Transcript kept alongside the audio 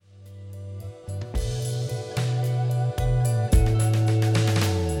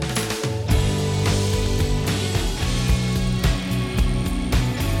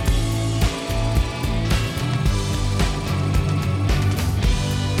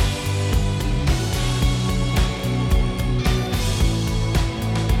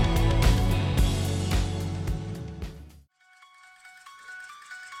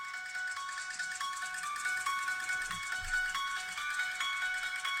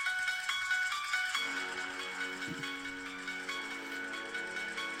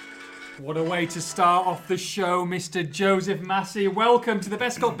What a way to start off the show, Mr. Joseph Massey. Welcome to the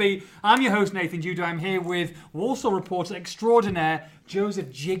Best Got Beat. I'm your host, Nathan Judo. I'm here with Walsall reporter extraordinaire,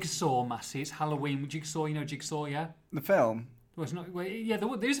 Joseph Jigsaw Massey. It's Halloween. Jigsaw, you know Jigsaw, yeah? The film? Well, it's not, well, yeah,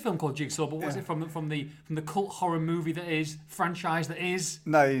 there is a film called Jigsaw, but what was it from the cult horror movie franchise that is?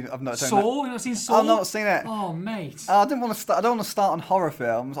 No, I've not. Saw? You've not seen Saw? I've not seen it. Oh, mate. I don't want to start on horror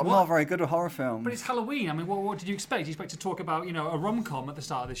films. I'm What? not very good at horror films. But it's Halloween. I mean, what did you expect? Did you expect to talk about, a rom-com at the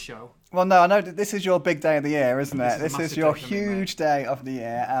start of this show? Well, no, I know that this is your big day of the year, isn't it? This is a This is your massive day for me, huge day of the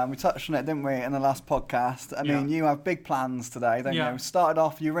year. We touched on it, didn't we, in the last podcast? I mean, you have big plans today, don't you? Started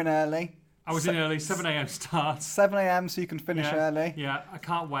off, you were in early. I was in early, 7 a.m. start. 7 a.m. so you can finish early. Yeah, I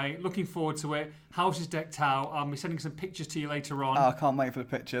can't wait. Looking forward to it. House is decked out. I'll be sending some pictures to you later on. Oh, I can't wait for the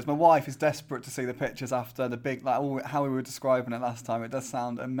pictures. My wife is desperate to see the pictures after the big, how we were describing it last time. It does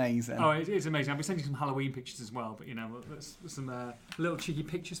sound amazing. Oh, it is amazing. I'll be sending some Halloween pictures as well. But, there's some little cheeky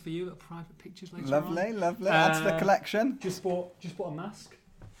pictures for you, little private pictures later on. Lovely. Add to the collection. Just bought a mask.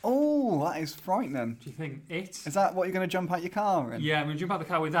 Oh, that is frightening. Do you think it? Is that what you're going to jump out your car in? Yeah, I'm going to jump out the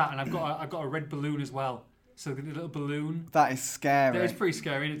car with that, and I've got a red balloon as well. So the little balloon. That is scary. That is pretty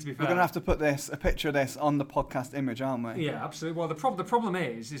scary, isn't it, to be fair? We're going to have to put a picture of this on the podcast image, aren't we? Yeah, absolutely. Well, the problem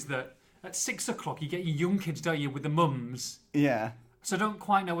is that at 6 o'clock you get your young kids, don't you, with the mums? Yeah. So I don't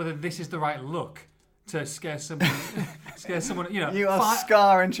quite know whether this is the right look to scare someone. You are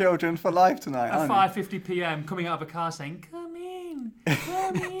scarring children for life tonight, aren't you? At 5:50 p.m. coming out of a car saying, "Come in,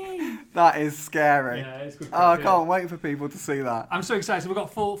 come in." That is scary. Yeah, it's good. I can't wait for people to see that. I'm so excited. So we've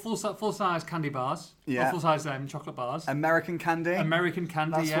got full size candy bars. Yeah. Full size chocolate bars. American candy.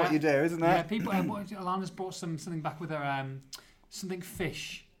 That's what you do, isn't it? Yeah. People. Alana's brought something back with her something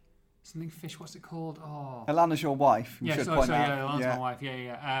fish. Something fish. What's it called? Oh. Alana's your wife. Alana's my wife.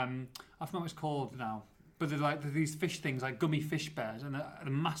 Yeah. I forgot what it's called now. But they're these fish things, like gummy fish bears, and they're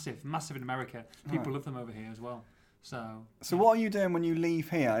massive in America. People love them over here as well. So what are you doing when you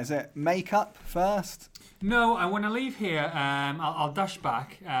leave here? Is it makeup first? No, when I leave here, I'll dash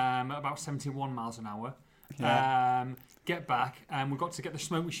back at about 71 miles an hour. Yeah. Get back, and we've got to get the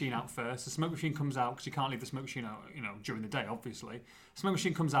smoke machine out first. The smoke machine comes out because you can't leave the smoke machine out, during the day, obviously. Smoke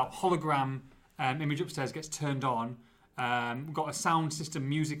machine comes out, hologram image upstairs gets turned on. We've got a sound system,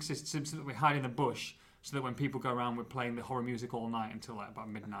 music system, so that we hide in the bush, so that when people go around, we're playing the horror music all night until about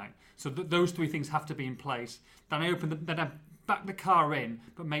midnight. So those three things have to be in place. Then I back the car in,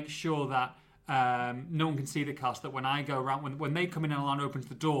 but make sure that no one can see the car, so that when I go around, when they come in and Alana opens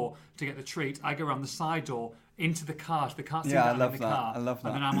the door to get the treat, I go around the side door into the car, so they can't see that in the car. I love that.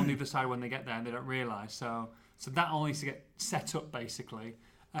 And then I'm on the other side when they get there and they don't realise. So that all needs to get set up, basically.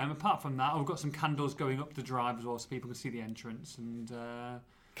 Apart from that, I've got some candles going up the drive as well, so people can see the entrance. And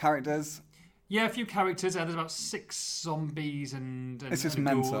characters? Yeah, a few characters. There's about 6 zombies and it's just a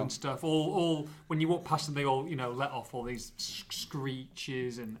ghoul mental and stuff. All when you walk past them, they all let off all these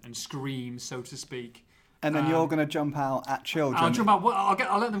screeches and screams, so to speak. And then you're going to jump out at children. I'll jump out. Well,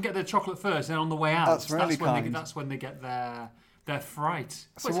 I'll let them get their chocolate first, and on the way out, that's really kind. That's when they get their fright.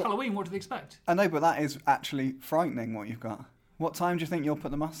 So it's Halloween. What do they expect? I know, but that is actually frightening. What you've got. What time do you think you'll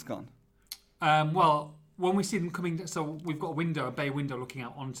put the mask on? Well, when we see them coming, so we've got a bay window looking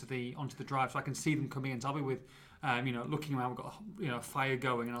out onto the drive, so I can see them coming in. So I'll be with, looking around. We've got a fire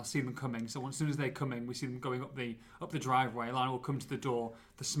going, and I'll see them coming. So as soon as they come in, we see them going up the driveway. Alana will come to the door.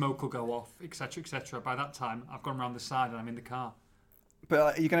 The smoke will go off, etc., etc. By that time, I've gone around the side and I'm in the car.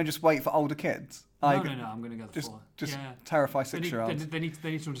 But are you going to just wait for older kids? No, I'm going to go the full. Just terrify 6-year-olds. They need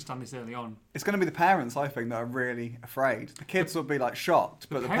to understand this early on. It's going to be the parents, I think, that are really afraid. The kids will be shocked,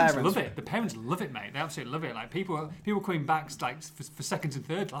 but the parents love it. The parents love it, mate. They absolutely love it. Like people coming back for seconds and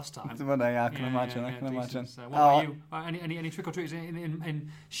thirds last time. Well, I can imagine. I can imagine. So what about you? Any trick or treats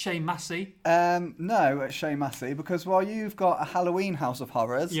in Shea Massey? No, at Shea Massey, because while you've got a Halloween House of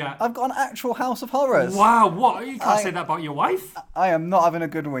Horrors, I've got an actual House of Horrors. Wow, what? You can't say that about your wife. I am not having a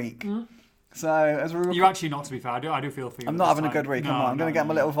good week. Mm. So as we you're actually not, to be fair. I do feel for you. I'm not having a good week. I'm going to get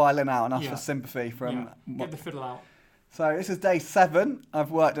my little violin out and ask for sympathy from. Get the fiddle out. So this is day 7.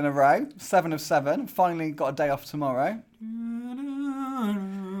 I've worked in a row. 7 of 7. Finally got a day off tomorrow.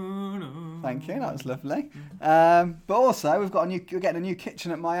 Thank you, that was lovely. But also, we're getting a new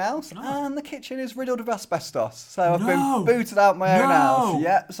kitchen at my house, and the kitchen is riddled with asbestos. So I've been booted out my own house.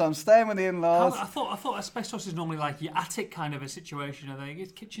 Yep, so I'm staying with the in-laws. I thought asbestos is normally like your attic kind of a situation. I think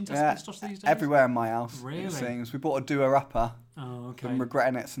is kitchens asbestos these days? Everywhere in my house. Really? It seems. We bought a doer-upper. Oh, okay. Been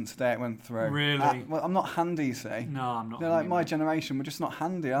regretting it since the day it went through. Really? Well, I'm not handy, you see. No, I'm not. They're like my generation. We're just not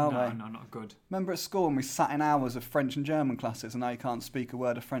handy, are we? No, not good. Remember at school when we sat in hours of French and German classes, and now you can't speak a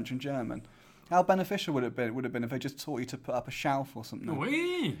word of French and German. How beneficial would it have been if they just taught you to put up a shelf or something?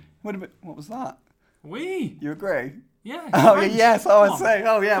 Wee. Would have been. What was that? Wee. You agree? Yeah. Oh yeah, yes. I would say.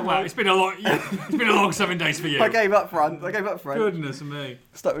 Oh yeah. Well, it's been a long. It's been a long 7 days for you. I gave up front. Goodness me.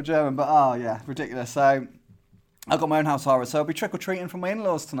 Stuck with German, but oh yeah, ridiculous. So I've got my own house horror, so I'll be trick-or-treating from my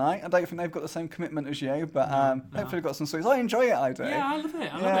in-laws tonight. I don't think they've got the same commitment as you, but hopefully they've got some sweets. I enjoy it, I do. Yeah, I love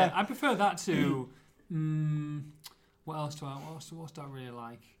it. I love it. I prefer that to... what else do I really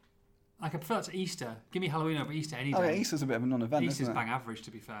like? Like, I prefer that to Easter. Give me Halloween over Easter any day. Oh yeah, Easter's a bit of a non-event, Easter's isn't it? bang average,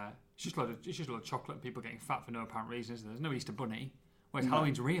 to be fair. It's just a lot of chocolate and people getting fat for no apparent reason, isn't there? There's no Easter bunny. Whereas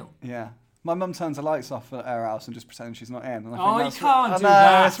Halloween's real. Yeah. My mum turns the lights off at her house and just pretends she's not in. And you can't do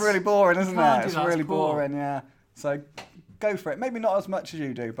that. It's really boring, isn't it? It's really cool. boring, yeah. So go for it. Maybe not as much as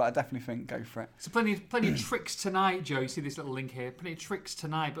you do, but I definitely think go for it. So plenty of tricks tonight, Joe. You see this little link here. Plenty of tricks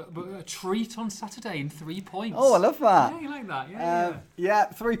tonight, but a treat on Saturday in 3 points. Oh, I love that. Yeah, you like that? Yeah,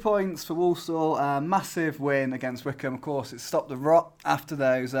 3 points for Walsall. Massive win against Wickham. Of course, it stopped the rot after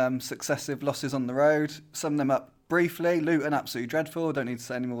those successive losses on the road. Summed them up briefly. Luton, absolutely dreadful. Don't need to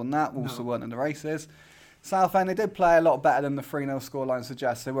say any more than that. Walsall weren't in the races. Southend, they did play a lot better than the 3-0 scoreline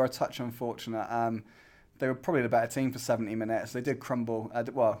suggests. They were a touch unfortunate. They were probably the better team for 70 minutes. They did crumble.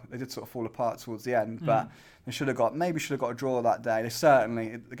 They did sort of fall apart towards the end, but they should have got a draw that day.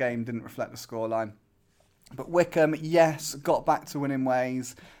 The game didn't reflect the scoreline. But Wickham, yes, got back to winning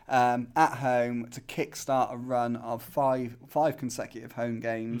ways at home to kickstart a run of five consecutive home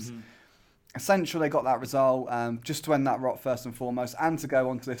games. Mm-hmm. Essentially, they got that result just to end that rot first and foremost, and to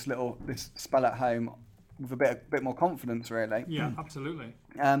go on to this spell at home with a bit more confidence, really. Yeah, absolutely.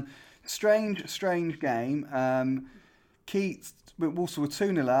 Strange game. Keats, Walsall were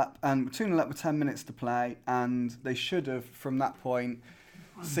 2-0 up, and 2-0 up with 10 minutes to play, and they should have, from that point,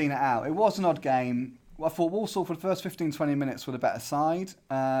 seen it out. It was an odd game. I thought Walsall for the first 15-20 minutes were the better side,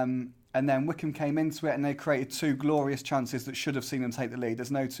 and then Wickham came into it and they created 2 glorious chances that should have seen them take the lead. There's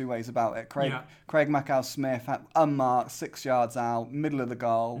no two ways about it. Craig Macau-Smith, unmarked, 6 yards out, middle of the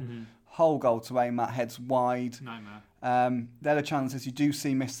goal, whole goal to aim at, heads wide. Nightmare. They're the chances you do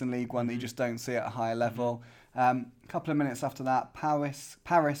see missed in League One that you just don't see at a higher level. A couple of minutes after that, Paris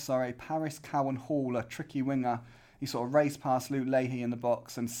Cowan Hall, a tricky winger, he sort of raced past Luke Leahy in the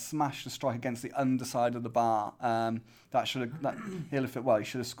box and smashed the strike against the underside of the bar. He should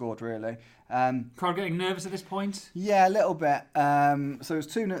have scored really. Crowd getting nervous at this point? Yeah, a little bit. So it was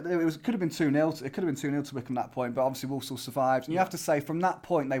 2-0. It could have been 2-0. It could have been 2-0 to Wickham at that point, but obviously Walsall survived. And you have to say, from that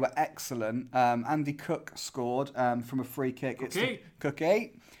point, they were excellent. Andy Cook scored from a free kick.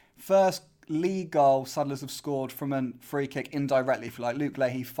 Cookie. First league goal Saddlers have scored from a free kick indirectly, if you like. Luke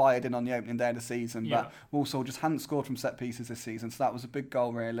Leahy fired in on the opening day of the season, but Walsall just hadn't scored from set pieces this season, so that was a big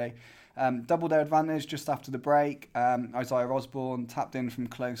goal, really. Double their advantage just after the break. Isaiah Osborne tapped in from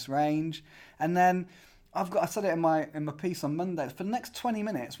close range, and then I said it in my piece on Monday. For the next 20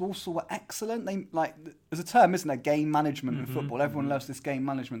 minutes, Walsall were excellent. There's a term, isn't there? Game management in football. Everyone loves this game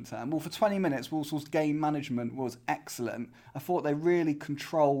management term. Well, for 20 minutes, Walsall's game management was excellent. I thought they really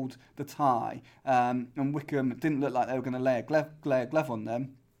controlled the tie, and Wickham didn't look like they were going to lay a glove on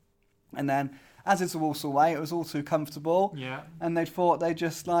them. And then, as is the Walsall way, it was all too comfortable. Yeah. And they thought they'd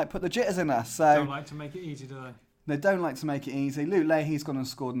just put the jitters in us. So don't like to make it easy, do they? They don't like to make it easy. Luke Leahy's gone and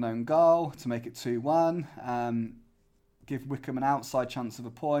scored an own goal to make it 2-1. Give Wickham an outside chance of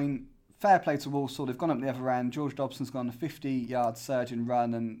a point. Fair play to Walsall. They've gone up the other end. George Dobson's gone a 50-yard surging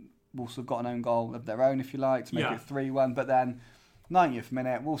run, and Walsall have got an own goal of their own, if you like, to make it 3-1. But then, 90th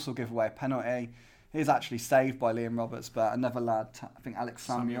minute, Walsall give away a penalty. It is actually saved by Liam Roberts, but another lad, I think Alex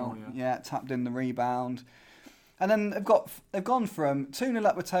Samuel, tapped in the rebound. And then they've gone from 2-0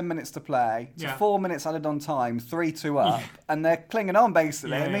 up with 10 minutes to play to 4 minutes added on time, 3-2 up, and they're clinging on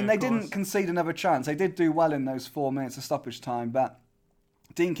basically. They didn't concede another chance. They did do well in those 4 minutes of stoppage time, but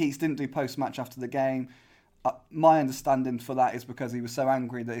Dean Keats didn't do post-match after the game. My understanding for that is because he was so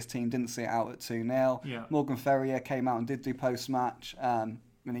angry that his team didn't see it out at 2-0. Yeah. Morgan Ferrier came out and did do post-match.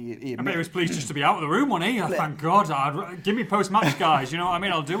 I bet he was pleased just to be out of the room, wasn't he? Thank God. Give me post-match, guys. You know what I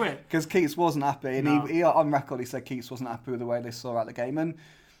mean? I'll do it. Because Keats wasn't happy. And he on record, he said Keats wasn't happy with the way they saw out the game. And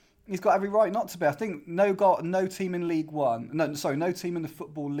he's got every right not to be. I think no team in League One, no team in the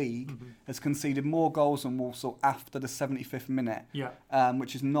Football League has conceded more goals than Walsall after the 75th minute. Yeah.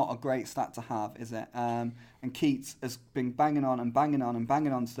 Which is not a great stat to have, is it? And Keats has been banging on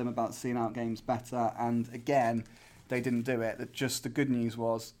to them about seeing out games better. And again, they didn't do it. Just the good news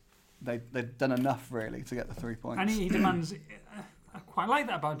was they'd done enough really to get the 3 points. And he demands. I quite like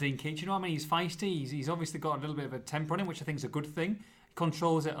that about Dean Keats. You know what I mean? He's feisty. He's obviously got a little bit of a temper on him, which I think is a good thing.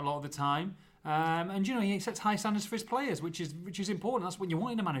 Controls it a lot of the time. And he sets high standards for his players, which is important. That's what you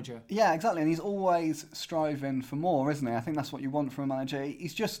want in a manager. Yeah, exactly. And he's always striving for more, isn't he? I think that's what you want from a manager.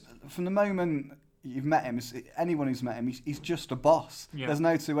 He's just, from the moment you've met him, anyone who's met him, he's just a boss. Yeah. There's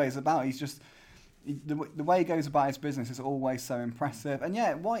no two ways about it. He's just, the way he goes about his business is always so impressive. And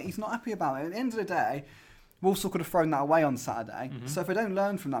yeah, he's not happy about it. At the end of the day, Walsall could have thrown that away on Saturday. Mm-hmm. So if they don't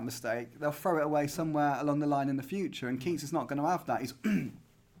learn from that mistake, they'll throw it away somewhere along the line in the future. And Keats is not going to have that.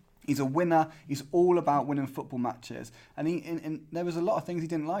 He's a winner. He's all about winning football matches. And there was a lot of things he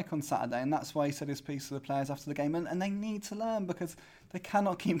didn't like on Saturday, and that's why he said his piece to the players after the game. And they need to learn, because they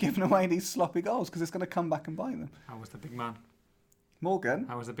cannot keep giving away these sloppy goals, because it's going to come back and bite them. How was the big man? Morgan?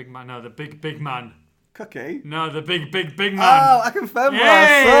 How was the big man? No, the big man. Cookie? No, the big man. Oh, Akinfenwa. Sorry.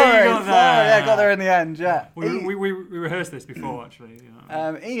 Yeah, got there in the end, yeah. We rehearsed this before, actually.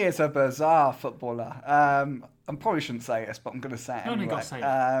 He is a bizarre footballer. I probably shouldn't say this, but I'm going to say it anyway. Got to say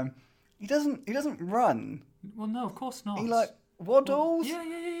it. He doesn't run. Well, no, of course not. He waddles.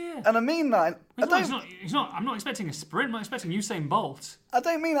 Yeah. And I mean that. He's not. I'm not expecting a sprint. I'm not expecting Usain Bolt. I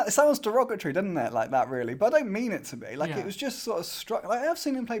don't mean that. It sounds derogatory, doesn't it? Like that, really. But I don't mean it to be. It was just sort of struck. I've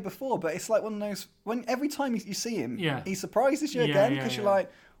seen him play before, but it's like one of those when every time you see him, he surprises you again, because you're like,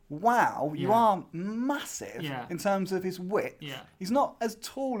 wow, you are massive in terms of his width. Yeah. He's not as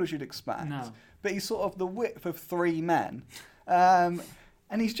tall as you'd expect, but he's sort of the width of 3 men.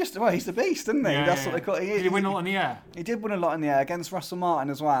 And he's just, he's a beast, isn't he? That's what they call it. Did he win a lot in the air? He did win a lot in the air against Russell Martin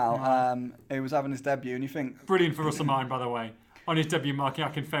as well. He was having his debut, and you think... Brilliant for Russell Martin, by the way. On his debut, marking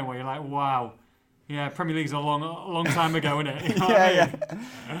Akinfenwa, you're like, wow. Yeah, Premier League's a long time ago, isn't it? You know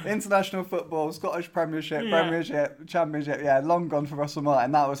yeah. International football, Scottish Premiership, Premiership, Championship, long gone for Russell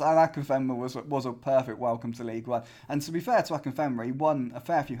Martin. And Akinfenwa was a perfect welcome to League One. And to be fair to Akinfenwa, he won a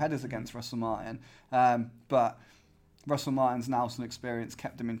fair few headers against Russell Martin. But Russell Martin's Nelson experience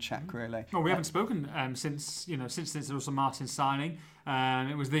kept him in check, really. Well, we haven't spoken since the Russell Martin signing.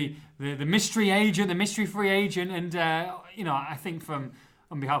 It was the mystery agent, the mystery free agent, and I think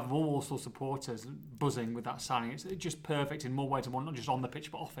on behalf of all Walsall supporters, buzzing with that signing. It's just perfect in more ways than one, not just on the pitch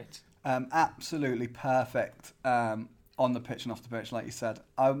but off it. Absolutely perfect on the pitch and off the pitch, like you said.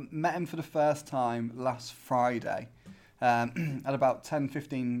 I met him for the first time last Friday. Had about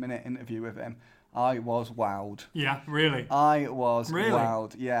 10-15 minute interview with him. I was wowed. Yeah, really? I was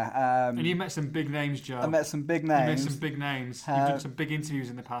wowed, yeah. And you met some big names, Joe. I met some big names. You met some big names. You've done some big interviews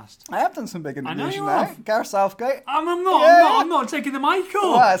in the past. I have done some big interviews, I know you have. Gareth Southgate. I'm not taking the mic off.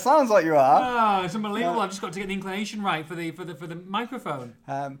 Well, it sounds like you are. Oh, it's unbelievable. Yeah. I've just got to get the inclination right for the microphone.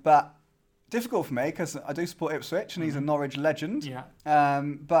 But difficult for me, because I do support Ipswich, and he's a Norwich legend. Yeah.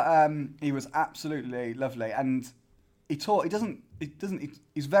 But he was absolutely lovely, and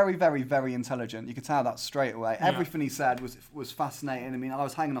he's very, very, very intelligent. You could tell that straight away. Yeah. Everything he said was fascinating. I mean, I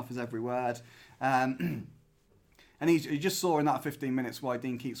was hanging off his every word. And he just saw in that 15 minutes why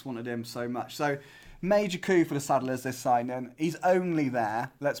Dean Keats wanted him so much. So, major coup for the Saddlers this signing. He's only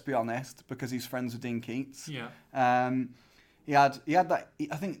there, let's be honest, because he's friends with Dean Keats. Yeah. He had that.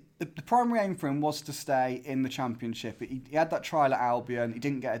 I think the primary aim for him was to stay in the Championship. He had that trial at Albion. He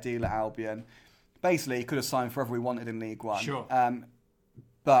didn't get a deal at Albion. Basically, he could have signed for whoever he wanted in League One. Sure.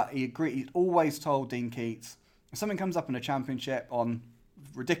 But he agreed. He always told Dean Keats, if something comes up in a Championship on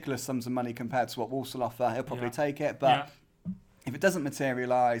ridiculous sums of money compared to what Walsall offer, he'll probably take it. But if it doesn't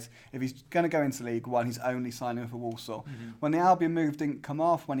materialise, if he's going to go into League One, he's only signing for Walsall. Mm-hmm. When the Albion move didn't come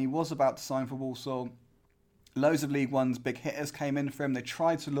off, when he was about to sign for Walsall, loads of League One's big hitters came in for him. They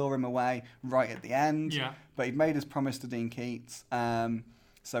tried to lure him away right at the end. Yeah. But he'd made his promise to Dean Keats.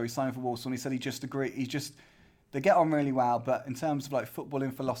 So he signed for Walsall, and he said he just agreed. They get on really well, but in terms of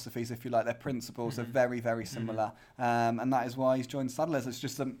footballing philosophies, if you like, their principles are very, very similar. And that is why he's joined Saddlers. It's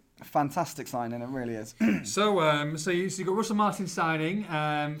just a fantastic signing, it really is. So you got Russell Martin signing,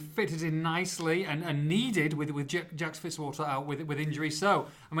 fitted in nicely and needed with Jack Fitzwater out with injury. So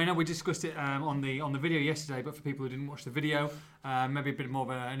I mean, I know we discussed it on the video yesterday, but for people who didn't watch the video, maybe a bit more of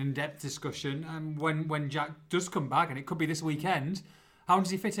an in-depth discussion. When Jack does come back, and it could be this weekend, how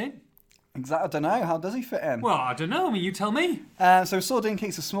does he fit in? Exactly. I don't know. How does he fit in? Well, I don't know. I mean, you tell me. So we saw Dean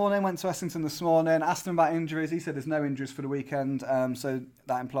Keats this morning, went to Essington this morning, asked him about injuries. He said there's no injuries for the weekend. So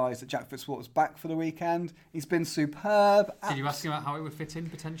that implies that Jack Fitzwater's back for the weekend. He's been superb. Did you ask him about how it would fit in,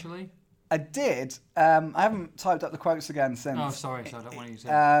 potentially? I did. I haven't typed up the quotes again since. Oh, sorry. So I don't want to use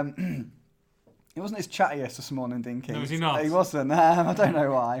it. He wasn't his chattiest this morning, Dean Keats. No, was he not? He wasn't. I don't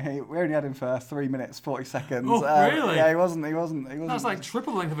know why. We only had him for 3 minutes, 40 seconds. Oh, really? Yeah, he wasn't. That's like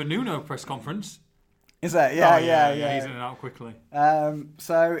triple the length of a Nuno press conference. Is it? Yeah. He's in and out quickly.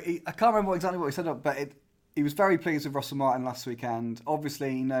 So I can't remember exactly what he said, but he was very pleased with Russell Martin last weekend.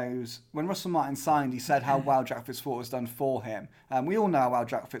 Obviously, he knows when Russell Martin signed, he said how well Jack Fitzwater's done for him. We all know how well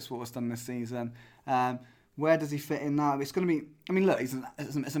Jack Fitzwater's done this season. Where does he fit in now? It's going to be. I mean, look,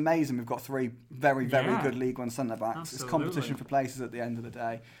 it's amazing. We've got 3 very, very good League One centre backs. It's competition for places at the end of the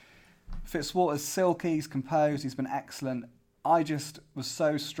day. Fitzwater's silky, he's composed, he's been excellent. I just was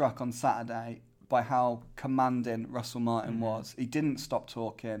so struck on Saturday by how commanding Russell Martin was. He didn't stop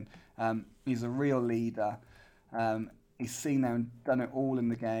talking. He's a real leader. He's seen there and done it all in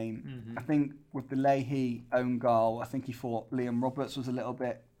the game. I think with the Leahy own goal, I think he thought Liam Roberts was a little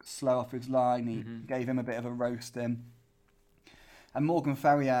bit slow off his line. He gave him a bit of a roasting. And Morgan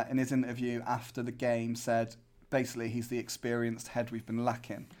Ferrier, in his interview after the game, said basically he's the experienced head we've been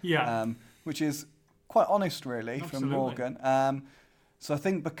lacking. Which is quite honest, really, from Morgan. So I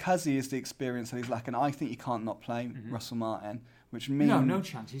think because he is the experience that he's lacking, I think you can't not play Russell Martin, which means... No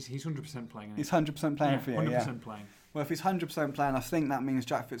chance. He's 100% playing. He's 100% playing for you, 100% playing. Well, if he's 100% playing, I think that means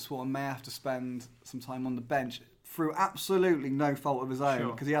Jack Fitzwater may have to spend some time on the bench through absolutely no fault of his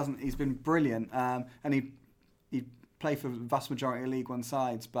own, because he's been brilliant, and he played for the vast majority of League One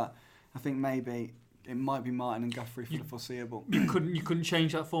sides, but I think maybe it might be Martin and Guthrie for the foreseeable. You couldn't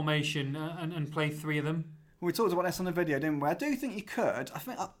change that formation and play 3 of them? Well, we talked about this on the video, didn't we? I do think you could. I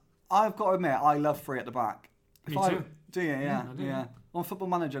think I've got to admit, I love 3 at the back. Me too. Do you? Yeah. I do. Yeah. On Football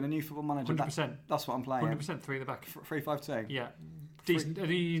Manager, the new Football Manager, 100%. That's what I'm playing. 100% 3 at the back. 3-5-2. Yeah.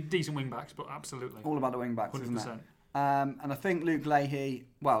 Decent wing backs, but absolutely. All about the wing backs, 100%. Isn't it? And I think Luke Leahy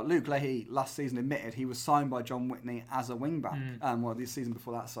last season admitted he was signed by John Whitney as a wing back. Well, the season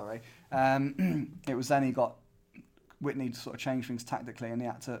before that, sorry. It was then he got Whitney to sort of change things tactically, and he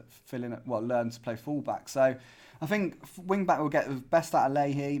had to learn to play full back. So I think wing back will get the best out of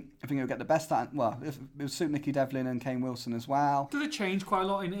Leahy. I think he'll get the best out. It will suit Nicky Devlin and Kane Wilson as well. Do they change quite a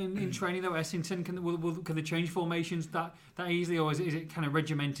lot in training though? Essington, can they change formations that easily, or is it kind of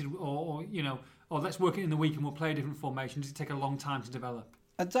regimented, or let's work it in the week and we'll play a different formation? Does it take a long time to develop?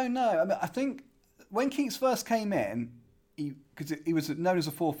 I don't know. I mean, I think when Keats first came in, because he was known as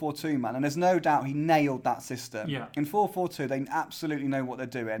a 4-4-2 man, and there's no doubt he nailed that system. Yeah. In 4-4-2, they absolutely know what they're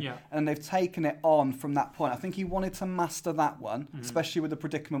doing, yeah. And they've taken it on from that point. I think he wanted to master that one, especially with the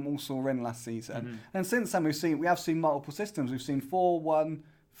predicament Walsall were in last season. And since then, we have seen multiple systems. We've seen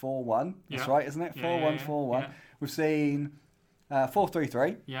 4-1-4-1. That's right, isn't it? 4-1-4-1. Yeah. We've seen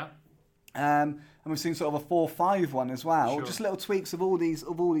 4-3-3. Yeah. And we've seen sort of a 4-5-1 as well. Sure. Just little tweaks of all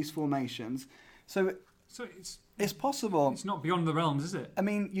these formations. So it's possible. It's not beyond the realms, is it? I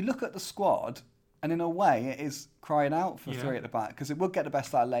mean, you look at the squad, and in a way, it is crying out for 3 at the back, because it would get the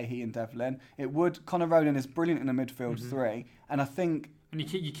best out of Leahy and Devlin. It would. Connor Ronan is brilliant in the midfield 3, and I think. And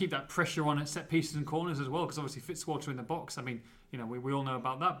you keep that pressure on at set pieces and corners as well, because obviously Fitzwater in the box. I mean, we all know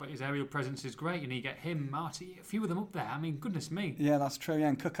about that, but his aerial presence is great, and you get him, Marty, a few of them up there. I mean, goodness me. Yeah, that's true. Yeah,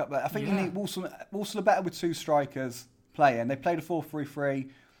 and Cook up there. I think you need Walsall are better with 2 strikers playing. They played a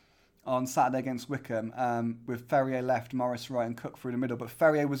 4-3-3. On Saturday against Wickham, with Ferrier left, Morris right, and Cook through the middle. But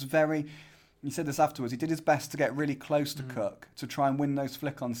Ferrier was he said this afterwards, he did his best to get really close to Cook to try and win those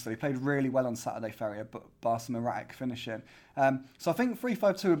flick-ons. So he played really well on Saturday, Ferrier, but bar some erratic finishing. So I think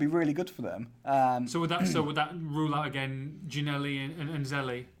 3-5-2 would be really good for them. So would that rule out again Ginelli and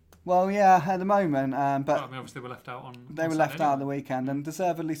Zelli? Well, yeah, at the moment, but I mean, obviously they were left out on. They were left out on the weekend, and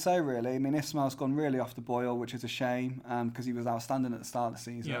deservedly so, really. I mean, Ismail's gone really off the boil, which is a shame, because he was outstanding at the start of the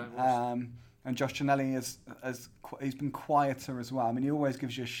season. Yeah, and Josh Ginelli he's been quieter as well. I mean, he always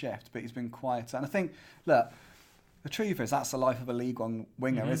gives you a shift, but he's been quieter. And I think, look, the truth is that's the life of a League One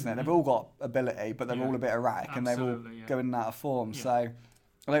winger, isn't it? They've all got ability, but they're all a bit erratic, and they're all going out of form. Yeah. So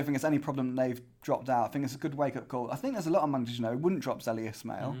I don't think it's any problem that they've dropped out. I think it's a good wake-up call. I think there's a lot of managers, who wouldn't drop Zelly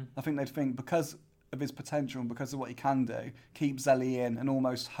Ismail. I think they'd think, because of his potential and because of what he can do, keep Zelly in and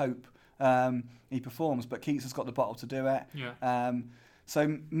almost hope he performs. But Keats has got the bottle to do it. Yeah.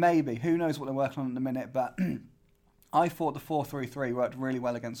 So maybe, who knows what they're working on at the minute, but I thought the 4-3-3 worked really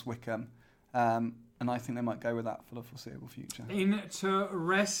well against Wickham. And I think they might go with that for the foreseeable future.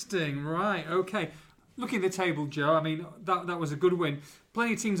 Interesting. Right, okay. Looking at the table, Joe, I mean, that was a good win.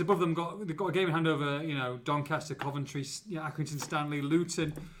 Plenty of teams above them they've got a game in hand over, Doncaster, Coventry, Accrington, Stanley,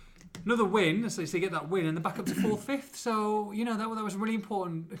 Luton. Another win, so they get that win, and they're back up to 4th, 5th. So, that was a really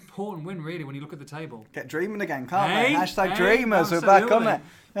important win, really, when you look at the table. Get dreaming again, can't we? Hashtag dreamers, absolutely. We're back on it.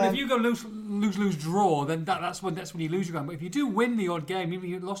 But if you go lose, draw, then that's when you lose your ground. But if you do win the odd game, even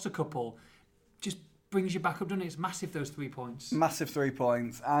if you lost a couple, just brings you back up, doesn't it? It's massive, those 3 points. Massive 3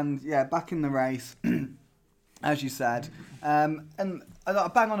 points. And, back in the race, as you said. And I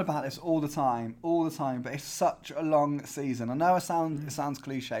bang on about this all the time, but it's such a long season. I know it sounds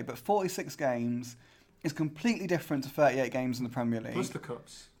cliche, but 46 games, is completely different to 38 games in the Premier League. Plus the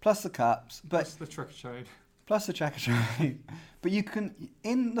cups. Plus the cups. But plus the checker trade. Plus the checker trade. But you can,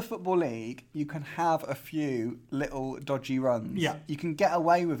 in the Football League, you can have a few little dodgy runs. Yeah. You can get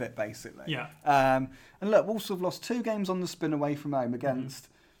away with it, basically. Yeah. And look, Walsall have lost 2 games on the spin away from home against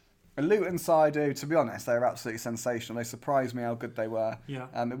a Luton side who, to be honest, they were absolutely sensational. They surprised me how good they were. Yeah.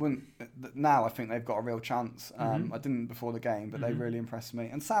 It wouldn't. Now I think they've got a real chance. I didn't before the game, but they really impressed me.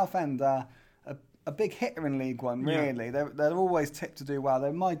 And Southend are a big hitter in League One, really. Yeah. They're always tipped to do well.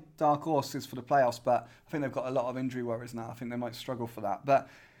 They're my dark horses for the playoffs, but I think they've got a lot of injury worries now. I think they might struggle for that. But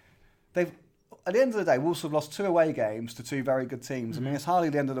they've, at the end of the day, Walsall have lost 2 away games to 2 very good teams. I mean, it's hardly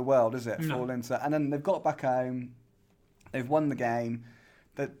the end of the world, is it? No. And then they've got back home. They've won the game.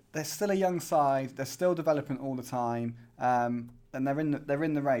 They're still a young side. They're still developing all the time. And they're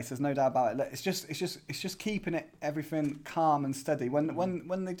in the race. There's no doubt about it. It's just keeping everything calm and steady.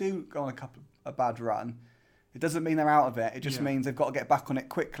 When they do go on a bad run, it doesn't mean they're out of it. It just means they've got to get back on it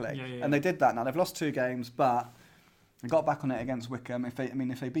quickly. Yeah. And they did that. Now they've lost 2 games, but they got back on it against Wickham. If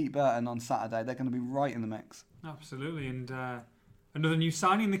they beat Burton on Saturday, they're going to be right in the mix. Absolutely, and another new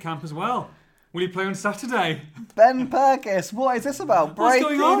signing in the camp as well. Will he play on Saturday? Ben Purkis, what is this about? What's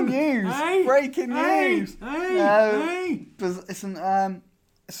going on? News. Hey, Breaking news. Hey. It's a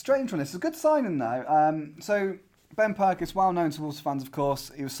strange one. It's a good signing though. So Ben Purkis, well known to Wolves fans, of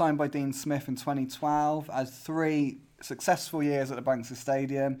course. He was signed by Dean Smith in 2012. Has 3 successful years at the Banks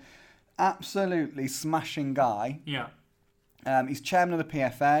Stadium. Absolutely smashing guy. Yeah. He's chairman of the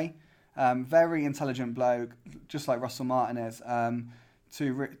PFA. Very intelligent bloke, just like Russell Martin is. And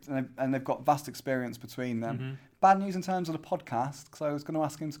they've got vast experience between them. Bad news in terms of the podcast, because I was going to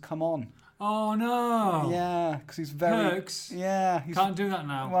ask him to come on. Oh no! Yeah, because he's very. Perks. Yeah, Can't do that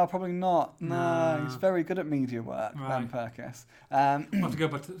now. Well, probably not. No, he's very good at media work. Right. Ben Purkis. I'll have to go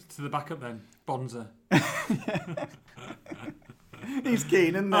back to the backup then. Bonza. He's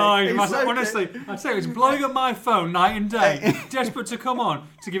keen, isn't he? Oh, honestly, I'd say he's blowing up my phone night and day, desperate to come on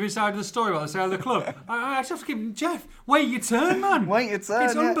to give his side of the story about the sale of the club. I just have to keep Jeff. Wait your turn, man. Wait your turn.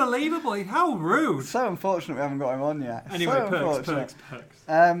 It's unbelievable. How rude. So unfortunate we haven't got him on yet. Anyway, so perks.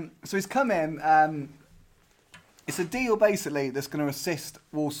 So he's come in. It's a deal basically that's going to assist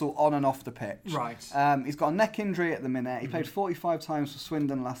Walsall on and off the pitch. Right. He's got a neck injury at the minute. He played 45 times for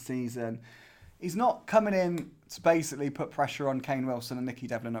Swindon last season. He's not coming in to basically put pressure on Kane Wilson and Nicky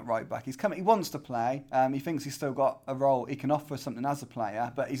Devlin at right back. He wants to play. He thinks he's still got a role. He can offer something as a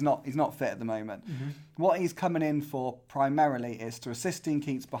player, but he's not fit at the moment. What he's coming in for primarily is to assist Dean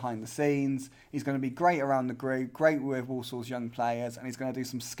Keats behind the scenes. He's going to be great around the group, great with Walsall's young players, and he's going to do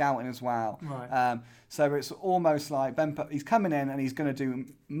some scouting as well. Right. So it's almost like he's coming in and he's going to do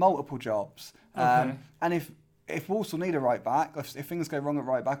multiple jobs. Okay. And if Walsall need a right back, if things go wrong at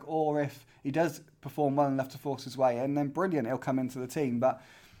right back, or if he does perform well enough to force his way in, then brilliant, he'll come into the team. But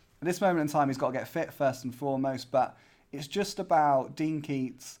at this moment in time, he's got to get fit first and foremost. But it's just about Dean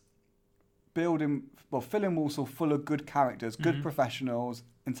Keats filling Walsall full of good characters, good professionals,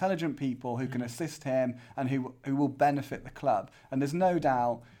 intelligent people who can assist him and who will benefit the club. And there's no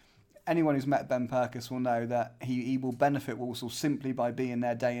doubt anyone who's met Ben Purkis will know that he will benefit Walsall simply by being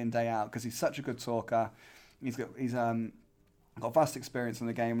there day in, day out, because he's such a good talker. He's got vast experience in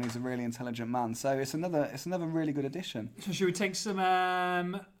the game, and he's a really intelligent man. So it's another really good addition. So should we take some?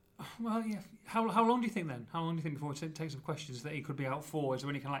 Well, yeah. How long do you think then? How long do you think before we take some questions that he could be out for? Is there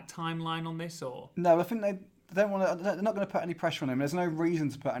any kind of timeline on this, or? No, I think they don't want to. They're not going to put any pressure on him. There's no reason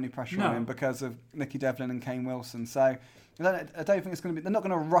to put any pressure on him because of Nicky Devlin and Kane Wilson. So I don't think it's going to be. They're not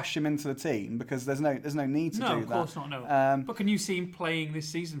going to rush him into the team because there's no need to do that. No, of course not. No. But can you see him playing this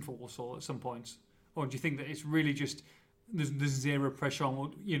season for Walsall at some point? Or do you think that it's really just there's zero pressure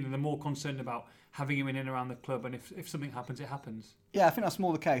on? They're more concerned about having him in and around the club, and if something happens, it happens. Yeah, I think that's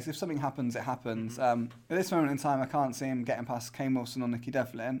more the case. If something happens, it happens. At this moment in time, I can't see him getting past Kane Wilson or Nicky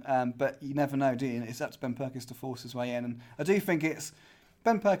Devlin, but you never know, do you? It's up to Ben Purkis to force his way in, and I do think it's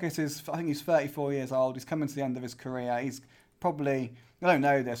Ben Purkis is. I think he's 34 years old. He's coming to the end of his career. He's probably. I don't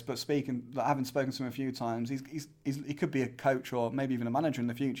know this, but having spoken to him a few times, he could be a coach or maybe even a manager in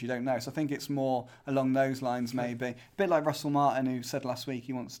the future. You don't know. So I think it's more along those lines, maybe. A bit like Russell Martin, who said last week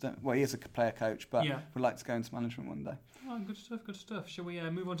he wants to. Well, he is a player coach, but would like to go into management one day. Oh, good stuff. Shall we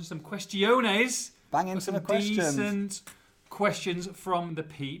move on to some questiones? Bang into the questions. Decent questions from the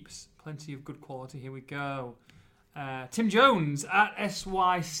peeps. Plenty of good quality. Here we go. Tim Jones at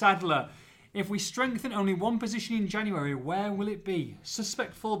SY Sadler. If we strengthen only one position in January, where will it be?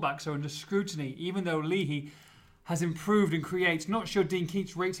 Suspect fullbacks are under scrutiny, even though Leahy has improved and creates. Not sure Dean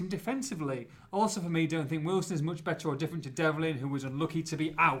Keats rates him defensively. Also for me, don't think Wilson is much better or different to Devlin, who was unlucky to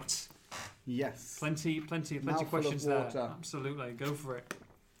be out. Yes. Plenty of questions there. Absolutely, go for it.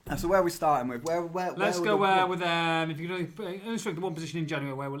 So where are we starting with? Let's go with if you could illustrate the one position in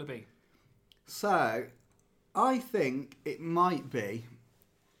January, where will it be? So, I think it might be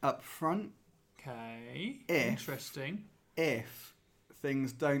up front. Okay. Interesting. If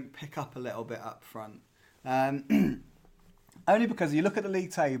things don't pick up a little bit up front. Only because you look at the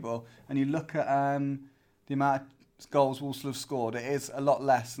league table and you look at the amount of goals Walsall have scored, it is a lot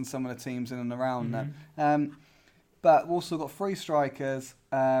less than some of the teams in and around them. But Walsall got 3 strikers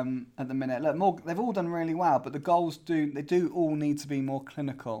at the minute. Look, they've all done really well, but the goals do all need to be more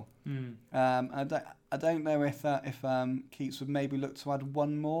clinical. I don't know if Keats would maybe look to add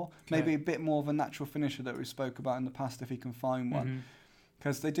one more, maybe a bit more of a natural finisher that we spoke about in the past if he can find one.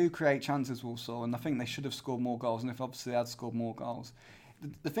 Because they do create chances, Walsall, and I think they should have scored more goals, and if obviously they had scored more goals.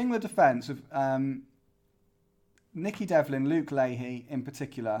 The thing with defence, with Nicky Devlin, Luke Leahy in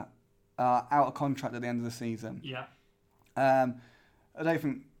particular, are out of contract at the end of the season. Yeah. I don't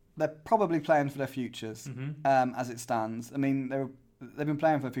think they're probably playing for their futures as it stands. I mean, they've been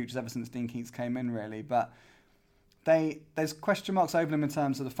playing for their futures ever since Dean Keats came in, really, but there's question marks over them in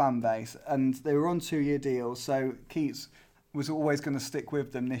terms of the fan base, and they were on 2-year deals, so Keats was always going to stick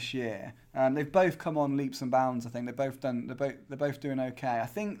with them this year. They've both come on leaps and bounds. I think they're both doing okay. I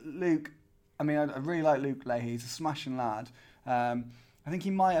think Luke. I mean, I really like Luke Leahy. He's a smashing lad. I think he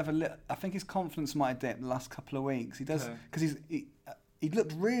might have I think his confidence might have dipped the last couple of weeks. He does because he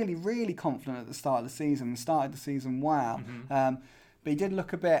looked really, really confident at the start of the season and started the season well. But he did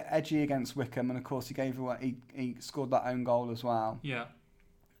look a bit edgy against Wickham, and of course he scored that own goal as well. Yeah.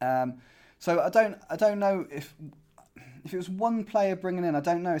 So I don't know if it was one player bringing in, I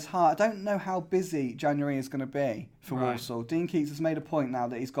don't know. It's hard. I don't know how busy January is going to be for Walsall. Dean Keats has made a point now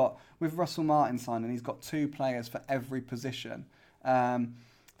that he's got, with Russell Martin signing, he's got 2 players for every position. It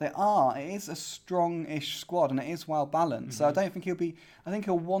is a strong-ish squad and it is well balanced. So I don't think I think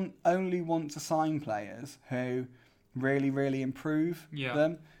he'll only want to sign players who really, really improve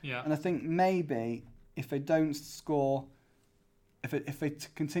them. Yeah. And I think maybe if they don't score, if they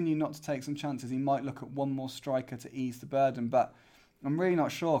continue not to take some chances, he might look at one more striker to ease the burden. But I'm really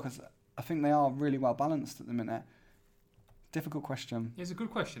not sure because I think they are really well balanced at the minute. Difficult question. It's a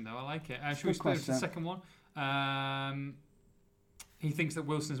good question, though. I like it. Should we split the second one? He thinks that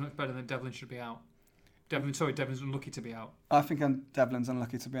Wilson's much better than Devlin should be out. Devlin's unlucky to be out. I think Devlin's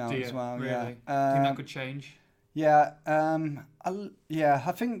unlucky to be out as well. Really? Yeah. Do you think that could change? Yeah,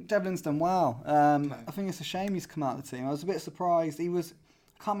 I think Devlin's done well. I think it's a shame he's come out of the team. I was a bit surprised. I can't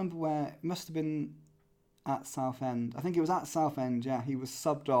remember where, it must have been at Southend. I think it was at Southend, yeah. He was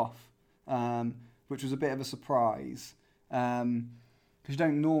subbed off, which was a bit of a surprise. Because you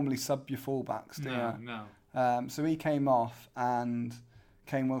don't normally sub your fullbacks, do you? No. So he came off and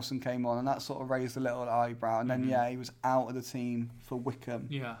Kane Wilson came on, and that sort of raised a little eyebrow. And then, he was out of the team for Wickham.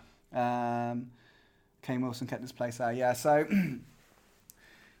 Yeah. Kane Wilson kept his place there, yeah. So, I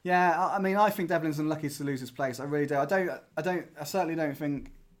mean, I think Devlin's unlucky to lose his place. I really do. I certainly don't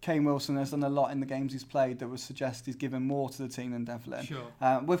think Kane Wilson has done a lot in the games he's played that would suggest he's given more to the team than Devlin. Sure.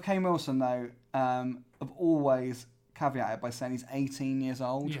 With Kane Wilson, though, I've always caveated by saying he's 18 years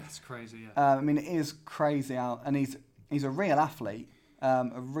old. Yeah, it's crazy. Yeah. I mean, it is crazy out, and he's a real athlete. So,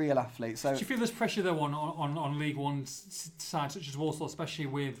 do you feel there's pressure though on League One sides such as Walsall, especially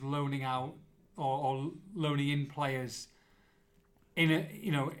with loaning out or loaning in players in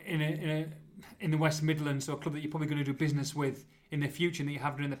the West Midlands, or a club that you're probably going to do business with in the future and that you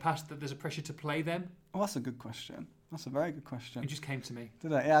have done in the past, that there's a pressure to play them? Oh, that's a good question. That's a very good question. It just came to me.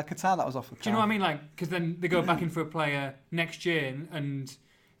 Did it? Yeah, I could tell that was off the cuff. Do you know what I mean? Like, because then they go back in for a player next year, and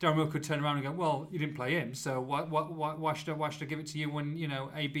Darren Moore could turn around and go, "Well, you didn't play him, so why should I give it to you when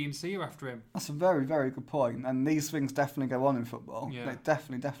A, B, and C are after him?" That's a very, very good point, and these things definitely go on in football. Yeah. They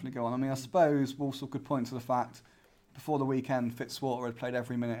definitely go on. I mean, I suppose Walsall could point to the fact before the weekend, Fitzwater had played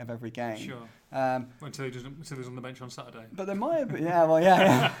every minute of every game. Sure. Until he was on the bench on Saturday. But there might have been,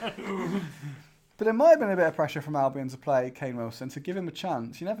 yeah. But there might have been a bit of pressure from Albion to play Kane Wilson, to give him a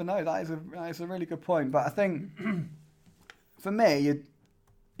chance. You never know. That is a really good point. But I think, for me,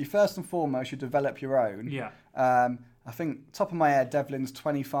 you first and foremost, you develop your own. Yeah. I think, top of my head, Devlin's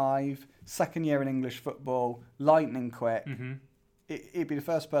 25, second year in English football, lightning quick. Mm-hmm. He'd be the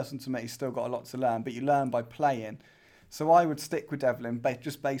first person to admit he's still got a lot to learn, but you learn by playing. So I would stick with Devlin,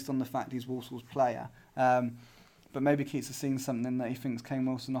 just based on the fact he's Walsall's player. But maybe Keats has seen something that he thinks Kane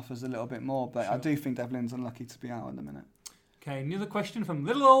Wilson offers a little bit more. But sure. I do think Devlin's unlucky to be out at the minute. Okay, another question from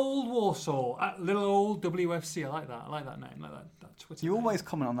Little Old Warsaw at Little Old WFC. I like that. I like that name. I like that Twitter. You name. Always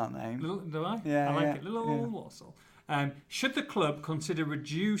comment on that name. Do I? Yeah. I like it. Little Old Warsaw. Should the club consider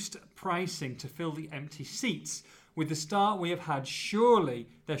reduced pricing to fill the empty seats? With the start we have had, surely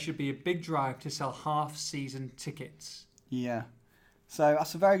there should be a big drive to sell half-season tickets. Yeah. So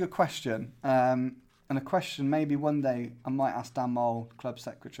that's a very good question. And a question maybe one day I might ask Dan Mole, club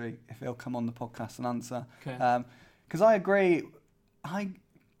secretary, if he'll come on the podcast and answer. Okay. Because I agree,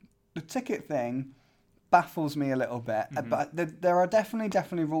 the ticket thing baffles me a little bit. But there are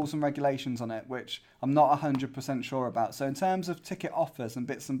definitely rules and regulations on it, which I'm not 100% sure about. So in terms of ticket offers and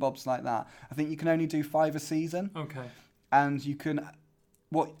bits and bobs like that, I think you can only do 5 a season. Okay. And you can,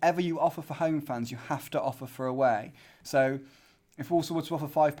 whatever you offer for home fans, you have to offer for away. So if Walsall were to offer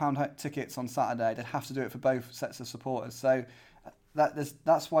 £5 tickets on Saturday, they'd have to do it for both sets of supporters. So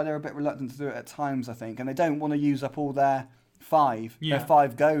that's why they're a bit reluctant to do it at times, I think. And they don't want to use up all their 5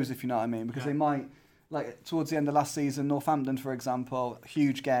 goes, if you know what I mean, because they might, like towards the end of last season, Northampton, for example,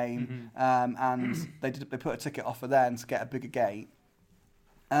 huge game, and they put a ticket offer then to get a bigger gate.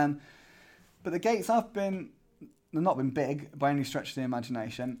 But the gates they've not been big by any stretch of the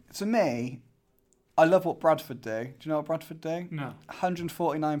imagination. To me, I love what Bradford do. Do you know what Bradford do? No.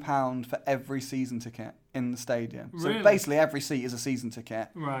 £149 for every season ticket in the stadium. Really? So basically every seat is a season ticket.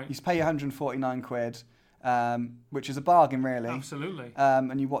 Right. You pay £149, which is a bargain, really. Absolutely.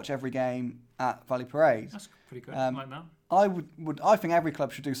 And you watch every game at Valley Parade. That's pretty good. I like that. I think every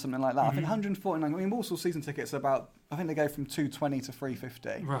club should do something like that. I think 149. I mean, Walsall season tickets are about. I think they go from £220 to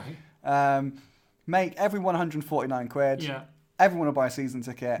 £350. Right. Make everyone £149. Yeah. Everyone will buy a season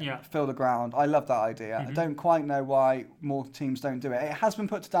ticket. Yeah. Fill the ground. I love that idea. I don't quite know why more teams don't do it. It has been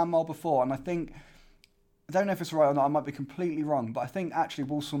put to Dan Mole before, and I don't know if it's right or not. I might be completely wrong, but I think actually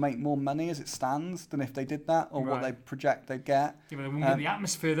Walsall make more money as it stands than if they did that or what they project they'd get. Yeah, but they wouldn't get the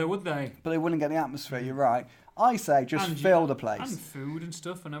atmosphere though, would they? But they wouldn't get the atmosphere. You're right. I say just fill the place. And food and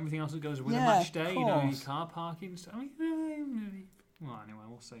stuff and everything else that goes with a match day. You know, your car parking. I mean, well, anyway,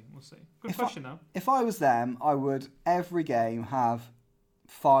 we'll see. Good question though. If I was them, I would every game have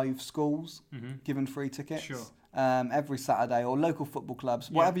 5 schools given free tickets. Sure. Every Saturday, or local football clubs,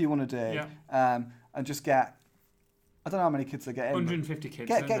 whatever you want to do. Yeah. And just get, I don't know how many kids they get in. 150 kids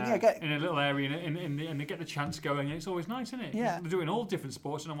get in a little area and they get the chance going. It's always nice, isn't it? Yeah. They're doing all different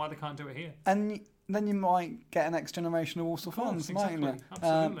sports. I don't know why they can't do it here. And then you might get a next generation of Walsall fans, exactly. mightn't you?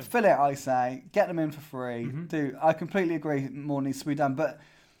 Absolutely. Fill it, I say. Get them in for free. I completely agree more needs to be done. But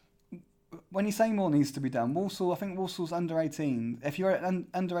when you say more needs to be done, I think Walsall's under 18. If you're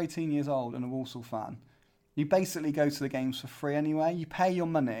under 18 years old and a Walsall fan, you basically go to the games for free anyway. You pay your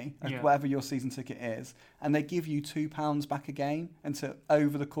money, whatever your season ticket is, and they give you £2 back a game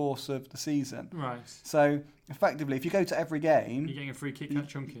over the course of the season. Right. So effectively, if you go to every game, you're getting a free Kit Kat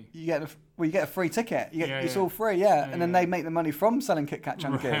Chunky. You get a free ticket. It's all free, and then they make the money from selling Kit Kat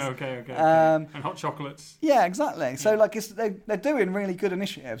Chunkies. Right, okay. And hot chocolates. Yeah, exactly. So they're doing really good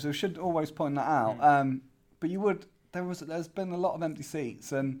initiatives. We should always point that out. But there's been a lot of empty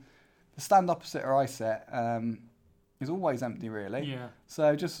seats, and the stand opposite where I sit is always empty, really. Yeah.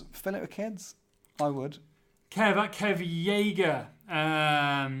 So just fill it with kids. I would. Kev Jaeger.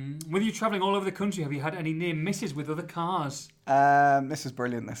 With you travelling all over the country, have you had any near misses with other cars? This is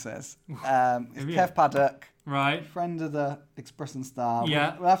brilliant, this is. It's Kev Paddock. Right. Friend of the Express and Star.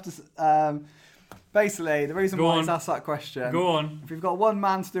 Yeah. We'll have to... basically, the reason why he's asked that question... Go on. If you've got one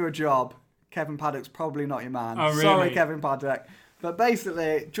man to do a job, Kevin Paddock's probably not your man. Oh, really? Sorry, Kevin Paddock. But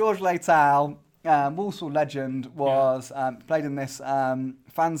basically, George Leitao, Walsall legend, was played in this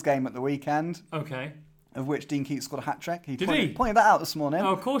fans game at the weekend. Okay. Of which Dean Keats scored a hat-trick. Did he? Pointed that out this morning.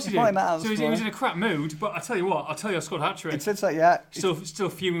 Oh, of course he did. Pointed that out so he was in a crap mood, but I tell you what, I scored a hat-trick. It said so, yeah. Still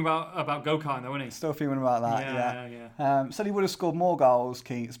fuming about go-karting though, isn't he? Still fuming about that, yeah. Said he would have scored more goals,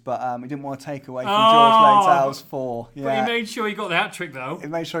 Keats, but he didn't want to take away from George Leitao's 4. Yeah. But he made sure he got the hat-trick though. He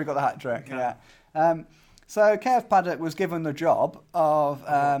made sure he got the hat-trick, yeah. So Kev Paddock was given the job of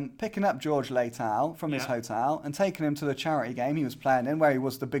picking up George Leitao from his hotel and taking him to the charity game he was playing in, where he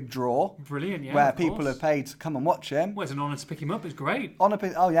was the big draw. Brilliant, yeah. Where people have paid to come and watch him. Well, it's an honour to pick him up. It's great.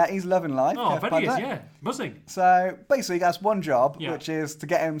 He's loving life. Oh, Kev very Paddock. is, yeah. Buzzing. So basically, he gets one job, which is to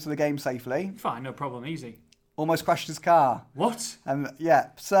get him to the game safely. Fine, no problem, easy. Almost crashed his car. What? And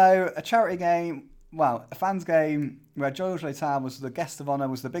so a charity game. Well, a fans game where George Leitao was the guest of honour,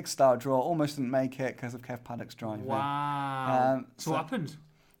 was the big star draw, almost didn't make it because of Kev Paddock's driving. Wow. So what happened?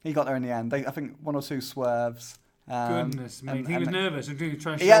 He got there in the end. I think 1 or 2 swerves. Goodness me. He was nervous and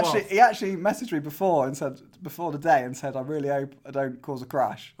trying to show off. He actually messaged me before the day and said, I really hope I don't cause a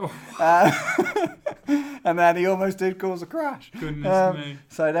crash. Oh. And then he almost did cause a crash. Goodness me.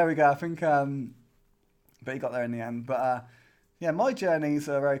 So there we go. I think, but he got there in the end. But Yeah, my journeys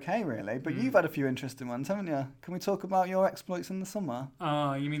are okay, really, but you've had a few interesting ones, haven't you? Can we talk about your exploits in the summer?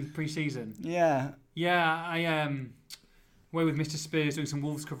 Oh, you mean the pre-season? Yeah. Yeah, I away with Mr. Spears doing some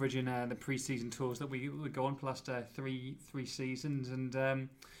Wolves coverage in the pre-season tours that we go on for the last three seasons, and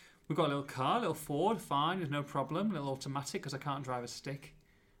we've got a little car, a little Ford, fine, there's no problem, a little automatic because I can't drive a stick.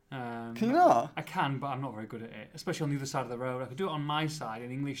 Can you not? I can, but I'm not very good at it, especially on the other side of the road. I could do it on my side, in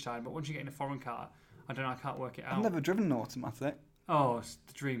the English side, but once you get in a foreign car, I don't know, I can't work it out. I've never driven an automatic. Oh, it's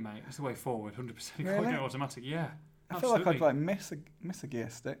the dream, mate. It's the way forward, 100%. You can't get automatic, yeah. I feel like I'd like miss a gear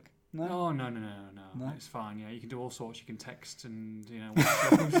stick. No? Oh, no. It's fine, yeah. You can do all sorts. You can text and, watch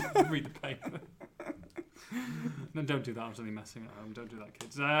shows, read the paper. No, don't do that. I was only messing at home. Don't do that,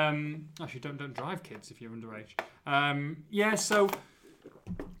 kids. Actually, don't drive, kids, if you're underage.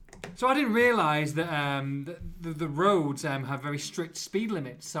 So I didn't realise that the roads have very strict speed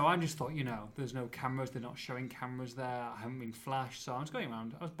limits. So I just thought, there's no cameras. They're not showing cameras there. I haven't been flashed. So I was going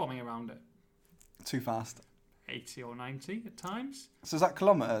around. I was bombing around it. Too fast. 80 or 90 at times. So is that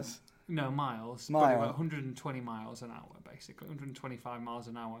kilometres? No, miles. Probably about 120 miles an hour, basically. 125 miles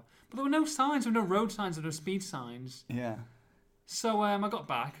an hour. But there were no signs. There were no road signs. There were no speed signs. Yeah. So I got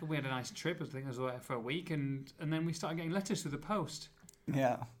back. We had a nice trip. I think I was there for a week. And then we started getting letters through the post.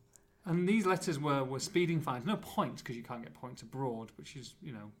 Yeah. And these letters were speeding fines. No points, because you can't get points abroad, which is,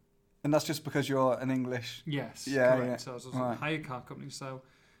 And that's just because you're an English... Yes, yeah, correct. Yeah. So I was a hire car company. So,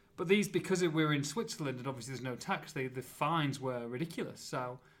 but these, because we were in Switzerland and obviously there's no tax, the fines were ridiculous.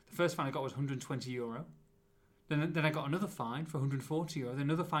 So the first fine I got was €120. Then I got another fine for €140. Then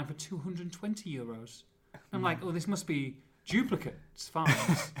another fine for €220. I'm like, this must be duplicates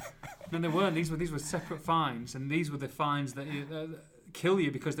fines. No, they weren't. These were separate fines, and these were the fines that kill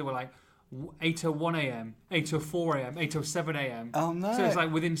you because they were like 8:01 a.m., 8:04 a.m., 8:07 a.m. Oh no! So it's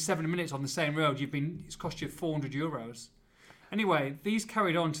like within 7 minutes on the same road, it's cost you €400. Anyway, these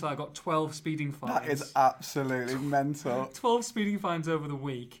carried on until I got 12 speeding fines. That is absolutely mental. 12 speeding fines over the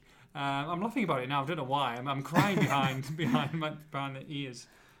week. I'm laughing about it now. I don't know why. I'm crying behind the ears,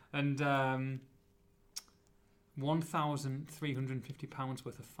 and £1,350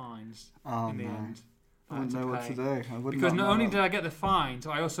 worth of fines in the end. I wouldn't know what to do. Because not only did I get the fines,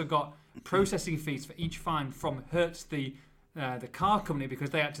 I also got processing fees for each fine from Hertz, the car company,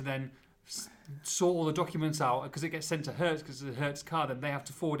 because they had to then sort all the documents out because it gets sent to Hertz because it's a Hertz car. Then they have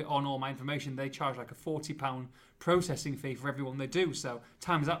to forward it on all my information. They charge like a £40 processing fee for everyone they do. So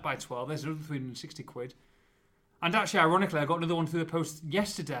times that by 12, there's another £360. And actually, ironically, I got another one through the post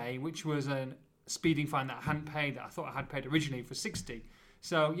yesterday, which was a speeding fine that I hadn't paid. That I thought I had paid originally for £60.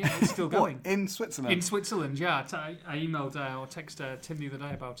 So, yeah, it's still going. What, in Switzerland? In Switzerland, yeah. I emailed or texted Tim the other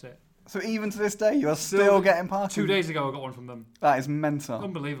day about it. So even to this day, you are still getting parking? 2 days ago, I got one from them. That is mental.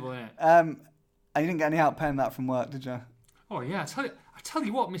 Unbelievable, isn't it? And you didn't get any help paying that from work, did you? Oh, yeah. I tell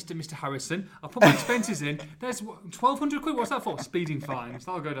you what, Mr. Harrison, I'll put my expenses in. There's £1,200. What's that for? Speeding fines.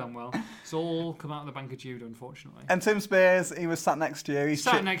 That'll go down well. It's all come out of the bank of Jude, unfortunately. And Tim Spears, he was sat next to you. He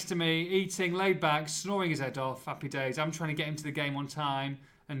sat next to me, eating, laid back, snoring his head off. Happy days. I'm trying to get him to the game on time.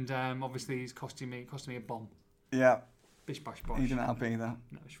 And obviously, he's costing me a bomb. Yeah. Bish bash bosh. He didn't help either.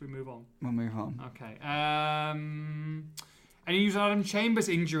 No, should we move on? We'll move on. Okay. Any news on Adam Chambers'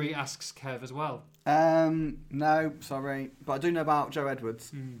 injury, asks Kev as well. No, sorry. But I do know about Joe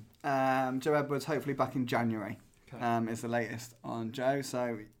Edwards. Joe Edwards, hopefully back in January, is the latest on Joe.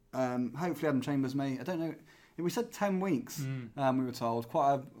 So hopefully Adam Chambers may, I don't know, we said 10 weeks, we were told.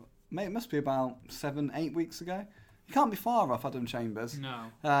 It must be about 7-8 weeks ago. You can't be far off Adam Chambers.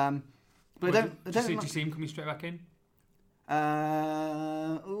 No. But do you see him coming straight back in?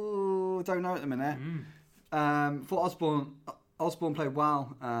 Don't know at the minute. Thought Osborne played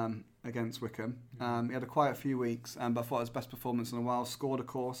well against Wickham. He had a quiet few weeks, but I thought his best performance in a while. Scored, of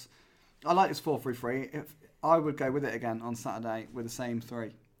course. I like his 4-3-3. If I would go with it again on Saturday with the same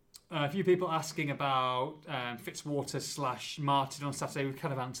three. A few people asking about Fitzwater / Martin on Saturday. We've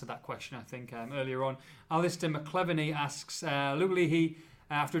kind of answered that question, I think, earlier on. Alistair McCleveny asks, Luke Leahy,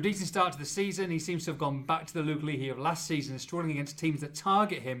 after a decent start to the season, he seems to have gone back to the Luke Leahy of last season, struggling against teams that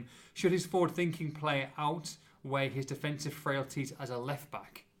target him. Should his forward-thinking play outweigh his defensive frailties as a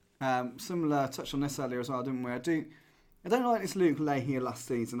left-back? Similar, touched on this earlier as well, didn't we? I don't like this Luke Leahy last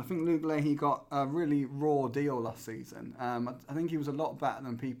season. I think Luke Leahy got a really raw deal last season. I think he was a lot better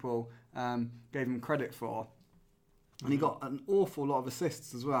than people gave him credit for. And he got an awful lot of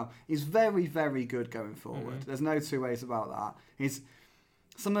assists as well. He's very, very good going forward. There's no two ways about that.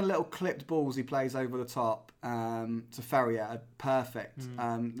 Some of the little clipped balls he plays over the top to Ferrier are perfect.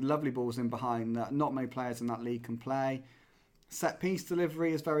 Lovely balls in behind that not many players in that league can play. Set piece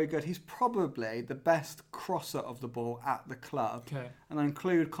delivery is very good. He's probably the best crosser of the ball at the club. Okay. And I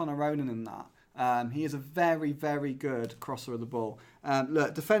include Conor Ronan in that. He is a very, very good crosser of the ball.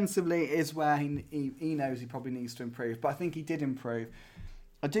 Look, defensively is where he knows he probably needs to improve, but I think he did improve.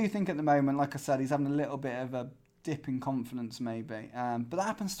 I do think at the moment, like I said, he's having a little bit of a dip in confidence maybe. But that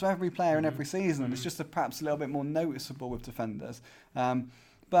happens to every player in every season. It's just perhaps a little bit more noticeable with defenders.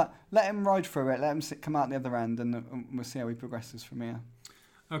 But let him ride through it. Let him come out the other end, and we'll see how he progresses from here.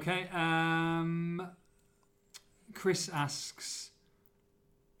 Okay. Chris asks,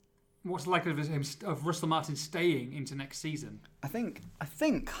 what's the likelihood of Russell Martin staying into next season? I think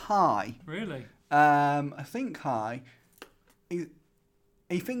high. Really? I think high.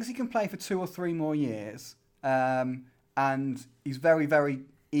 He thinks he can play for 2 or 3 more years, and he's very, very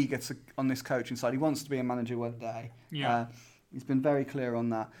eager on this coaching side. He wants to be a manager one day. Yeah. He's been very clear on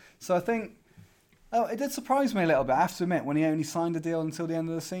that. So I think it did surprise me a little bit, I have to admit, when he only signed a deal until the end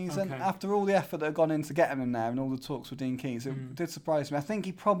of the season. Okay. After all the effort that had gone into getting him there and all the talks with Dean Keats, it did surprise me. I think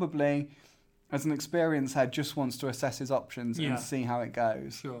he probably, as an experienced head, just wants to assess his options and see how it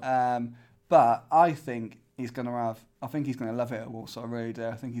goes. Sure. But I think he's going to love it at Walsall, I really do.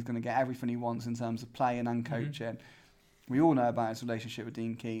 I think he's going to get everything he wants in terms of playing and coaching. We all know about his relationship with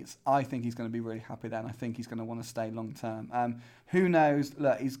Dean Keats. I think he's going to be really happy there, and I think he's going to want to stay long term. Who knows?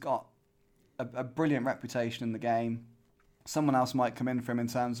 Look, he's got a brilliant reputation in the game. Someone else might come in for him in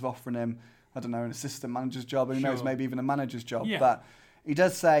terms of offering him, I don't know, an assistant manager's job. Who knows? Maybe even a manager's job. Yeah. But he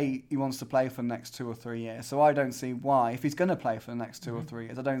does say he wants to play for the next 2 or 3 years. So I don't see why, if he's going to play for the next 2 or 3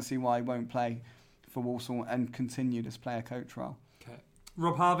 years, I don't see why he won't play for Walsall and continue this player-coach role. Okay.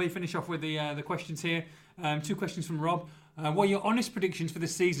 Rob Harvey, finish off with the questions here. 2 questions from Rob. What are your honest predictions for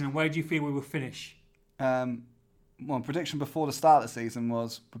this season, and where do you feel we will finish? Prediction before the start of the season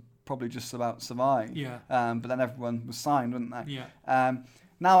was probably just about survive. Yeah. But then everyone was signed, weren't they? Yeah.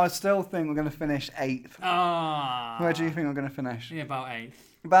 Now I still think we're going to finish 8th. Ah. Where do you think we're going to finish? Yeah, about 8th.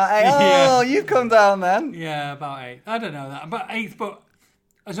 About 8th? Oh, you've come down then. Yeah, about 8th. I don't know that. About 8th, but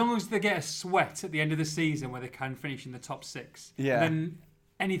as long as they get a sweat at the end of the season where they can finish in the top 6, then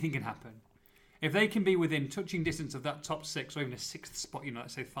anything can happen. If they can be within touching distance of that top 6 or even a 6th spot,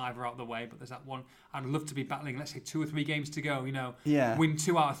 let's say 5 are out of the way, but there's that one. I'd love to be battling, let's say 2 or 3 games to go, win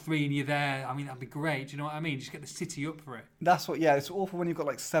 2 out of 3 and you're there. I mean, that'd be great. Do you know what I mean? Just get the City up for it. That's what, it's awful when you've got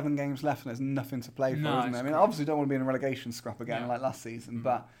like 7 games left and there's nothing to play for, isn't it? I mean, obviously you don't want to be in a relegation scrap again like last season,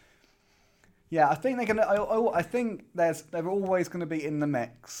 but I think they're going to, I think they're always going to be in the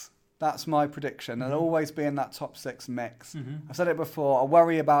mix. That's my prediction. They'll always be in that top 6 mix. I've said it before. I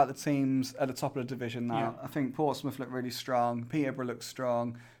worry about the teams at the top of the division now. I think Portsmouth look really strong. Peterborough looks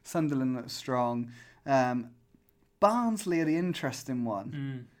strong. Sunderland looks strong. Barnsley are the interesting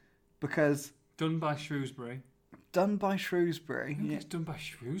one because done by Shrewsbury. Done by Shrewsbury. Who gets done by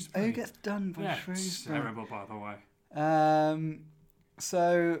Shrewsbury? Who gets done by Shrewsbury? Terrible, by the way.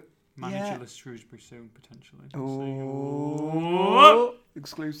 So. Managerless Shrewsbury soon, potentially. Oh,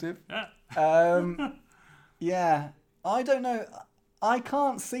 exclusive. I don't know. I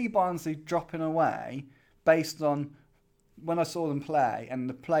can't see Barnsley dropping away based on when I saw them play and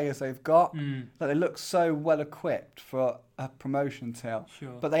the players they've got. That they look so well equipped for a promotion tilt.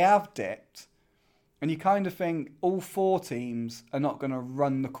 Sure. But they have dipped. And you kind of think all 4 teams are not going to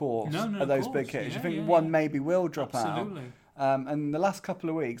run the course of those big hitters. You think one maybe will drop out. And the last couple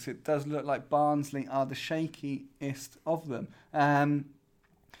of weeks, it does look like Barnsley are the shakiest of them.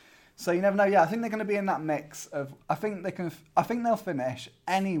 So you never know. Yeah, I think they're going to be in that mix of. I think they'll finish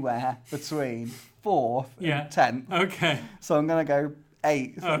anywhere between 4th and 10th. Okay. So I'm going to go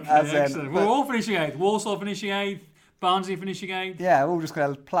 8th. Okay, excellent. We're all finishing 8th. Walsall finishing 8th. Barnsley finishing 8th. Yeah, we're all just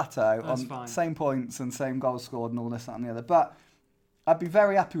going to plateau on fine. Same points and same goals scored and all this, that, and the other. But I'd be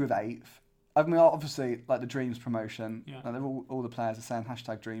very happy with 8th. I mean, obviously, like the Dreams promotion, like all the players are saying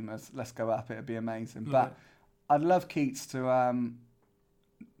 #Dreamers. Let's go up! It'd be amazing. But I'd love Keats to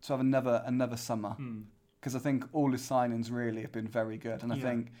have another summer because I think all his signings really have been very good, and I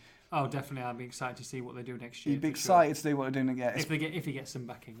think. Oh, definitely! I'd be excited to see what they do next year. You'd be excited to see what they're doing again if he gets some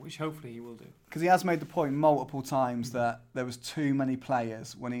backing, which hopefully he will do. Because he has made the point multiple times that there was too many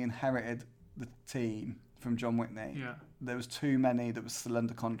players when he inherited the team from John Whitney. Yeah. There was too many that was still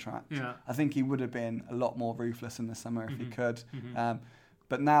under contract. Yeah. I think he would have been a lot more ruthless in the summer if he could.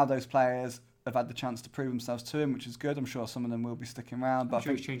 But now those players have had the chance to prove themselves to him, which is good. I'm sure some of them will be sticking around. But I'm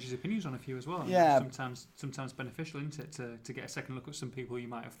sure he's changed his opinions on a few as well. Yeah. Sometimes beneficial, isn't it, to get a second look at some people you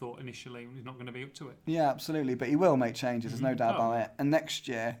might have thought initially he's not going to be up to it. Yeah, absolutely. But he will make changes. There's no doubt about it. And next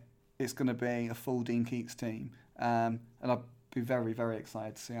year, it's going to be a full Dean Keats team. And I'll be very, very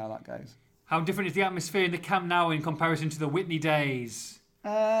excited to see how that goes. How different is the atmosphere in the camp now in comparison to the Whitney days?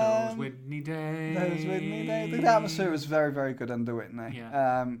 Those Whitney days. The atmosphere was very, very good under Whitney.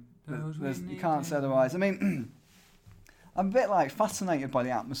 Yeah. You can't say otherwise. I mean, I'm a bit fascinated by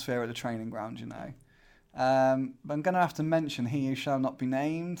the atmosphere at the training ground, but I'm going to have to mention he who shall not be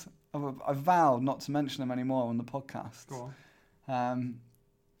named. I've vowed not to mention him anymore on the podcast. Go on.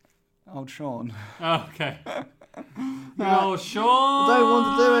 Old Sean. Oh, okay. Old Sean. I don't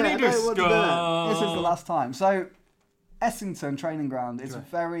want to do it. This is the last time. So, Essington training ground is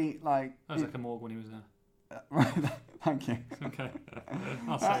very That was like a morgue when he was there. Right. Thank you. Okay.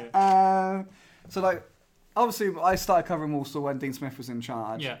 I'll say it. So obviously I started covering Walsall when Dean Smith was in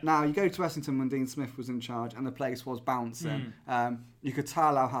charge. Yeah. Now you go to Essington when Dean Smith was in charge and the place was bouncing. You could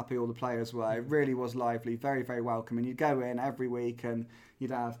tell how happy all the players were. It really was lively, very, very welcoming. You'd go in every week and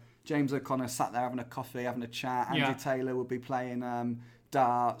you'd have James O'Connor sat there having a coffee, having a chat. Andy Taylor would be playing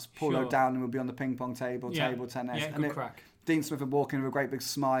darts. Paul O'Downing would be on the ping pong table, table tennis. Yeah, good crack. Dean Smith would walk in with a great big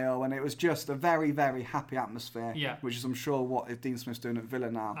smile, and it was just a very, very happy atmosphere. Yeah. Which is, I'm sure, what Dean Smith's doing at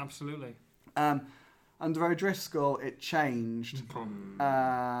Villa now. Absolutely. Under O'Driscoll, it changed. It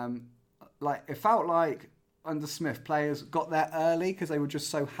felt like under Smith, players got there early because they were just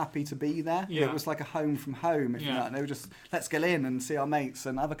so happy to be there. Yeah. It was like a home from home, if you know. And they were just, let's get in and see our mates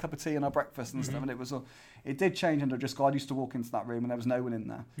and have a cup of tea and our breakfast and stuff. And it did change under O'Driscoll. I used to walk into that room and there was no one in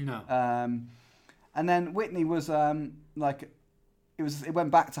there. No. And then Whitney was it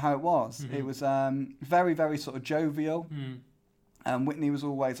went back to how it was. It was very, very sort of jovial. Whitney was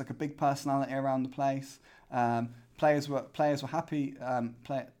always like a big personality around the place. Players were happy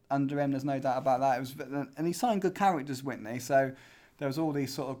under him. There's no doubt about that. And he signed good characters, Whitney. So there was all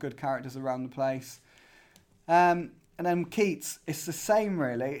these sort of good characters around the place. And then Keats, it's the same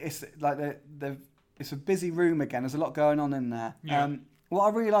really. It's like it's a busy room again. There's a lot going on in there. Yeah. What I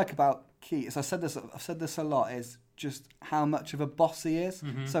really like about Keats, I've said this a lot, is just how much of a boss he is.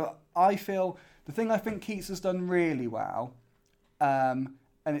 So I feel the thing I think Keats has done really well, and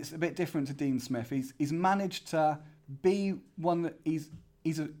it's a bit different to Dean Smith. He's managed to be one that he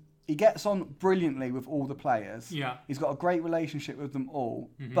gets on brilliantly with all the players. Yeah. He's got a great relationship with them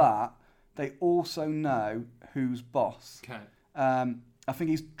all, but they also know who's boss. Okay. I think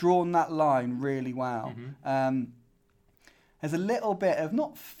he's drawn that line really well. There's a little bit of,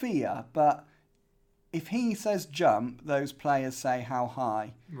 not fear, but if he says jump, those players say how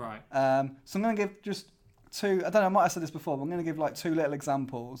high. Right. So I'm going to give just two, I don't know, I might have said this before, but I'm going to give two little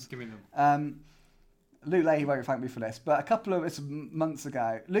examples. Give me them. Luke Leahy won't thank me for this, but a couple of months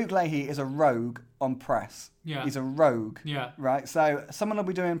ago, Luke Leahy is a rogue on press. Yeah. He's a rogue. Yeah. Right? So someone will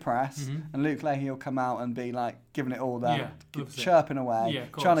be doing press, and Luke Leahy will come out and be giving it all there, chirping away,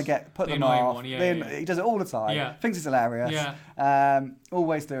 trying to put them off. He does it all the time. Yeah. Thinks it's hilarious. Yeah.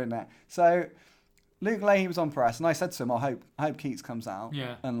 Always doing that. So Luke Leahy was on press, and I said to him, I hope Keats comes out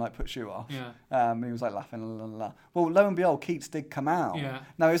and puts you off. Yeah. And he was laughing, la, la, la. Well, lo and behold, Keats did come out. Yeah.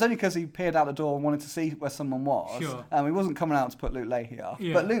 Now, it was only because he peered out the door and wanted to see where someone was. Sure. He wasn't coming out to put Luke Leahy off.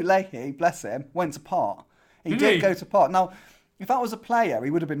 Yeah. But Luke Leahy, bless him, went to pot. He did go to pot. Now, if that was a player, he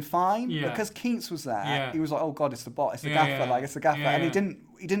would have been fine. Yeah. Because Keats was there, he was like, oh God, it's the bot, it's the Yeah, gaffer, yeah. It's the gaffer. Yeah, And yeah.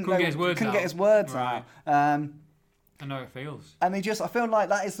 he didn't Couldn't get his words out. Right. I know it feels. And I feel like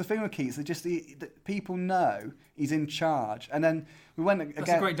that is the thing with Keats. The people know he's in charge. And then we went again.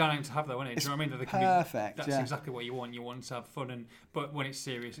 That's a great dynamic to have, though, isn't it? Do you know what I mean? That they perfect. That's exactly what you want. You want to have fun, but when it's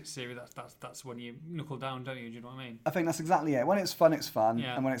serious, it's serious. That's when you knuckle down, don't you? Do you know what I mean? I think that's exactly it. When it's fun, it's fun,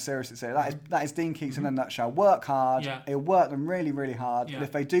 and when it's serious, it's serious. That is Dean Keats in a nutshell. Work hard. Yeah. He'll work them really, really hard. Yeah. But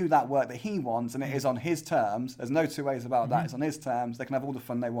if they do that work that he wants, and it is on his terms, there's no two ways about that. It's on his terms. They can have all the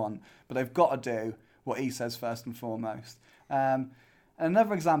fun they want, but they've got to do what he says first and foremost. And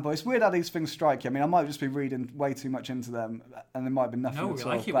another example, it's weird how these things strike you. I mean, I might just be reading way too much into them, and there might be nothing at all. No, we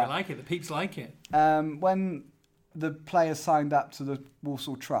like it. The peeps like it. When the players signed up to the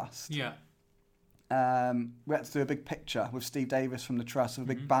Walsall Trust, we had to do a big picture with Steve Davis from the Trust, with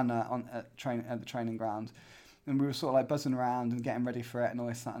a big banner at the training ground. And we were sort of buzzing around and getting ready for it and all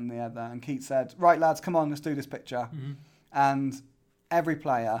this, that and the other. And Keith said, right, lads, come on, let's do this picture. And every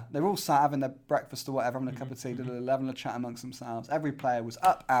player, they were all sat having their breakfast or whatever, having a cup of tea, having a chat amongst themselves. Every player was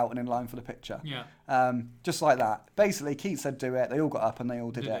up, out, and in line for the picture. Yeah. Just like that. Basically, Keith said do it. They all got up and they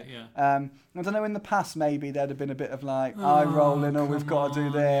all did it. I don't know, in the past, maybe there'd have been a bit of eye rolling, or we've got to do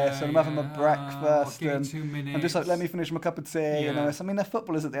this, and I'm having my breakfast, and 2 minutes. I'm just let me finish my cup of tea. And all this. I mean, they're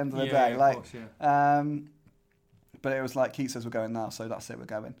footballers at the end of the day. Of course, But it was Keith says we're going now, so that's it, we're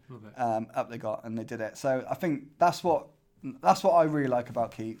going. Love it. Up they got, and they did it. So I think that's what That's what I really like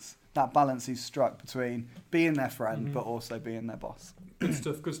about Keats. That balance he's struck between being their friend but also being their boss. Good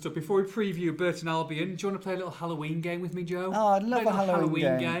stuff, good stuff. Before we preview Burton Albion, do you want to play a little Halloween game with me, Joe? Oh, I'd love a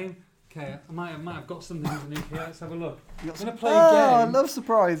Halloween game. Okay, I might have got something underneath here. Let's have a look. I'm going to play a game. I love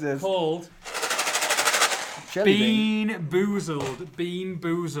surprises. Called Bean Boozled. Bean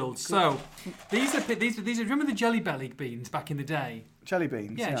Boozled. So, these are. Remember the Jelly Belly beans back in the day? Jelly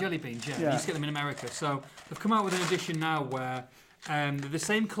beans. Yeah, jelly beans. Yeah, you used to get them in America. So they've come out with an edition now where they're the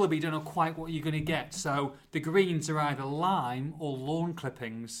same colour, but you don't know quite what you're going to get. So the greens are either lime or lawn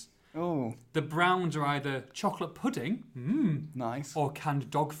clippings. Oh. The browns are either chocolate pudding. Nice. Or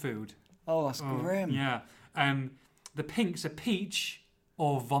canned dog food. Oh, that's grim. Yeah. The pinks are peach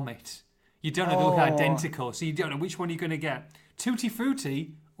or vomit. You don't know, they look identical, so you don't know which one you're going to get. Tutti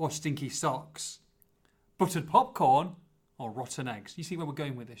Frutti or stinky socks. Buttered popcorn or rotten eggs. You see where we're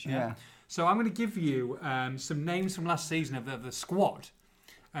going with this, yeah? So I'm going to give you some names from last season of the squad.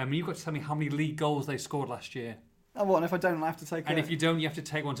 You've got to tell me how many league goals they scored last year. Oh, what? And if I don't, I have to take And if you don't, you have to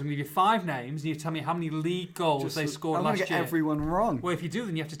take one. So I'm going to give you 5 names, and you tell me how many league goals they scored last year. I'm going to get everyone wrong. Well, if you do,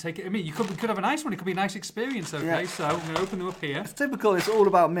 then you have to take it. I mean, you could have a nice one. It could be a nice experience, okay? Yeah. So I'm going to open them up here. It's typical. It's all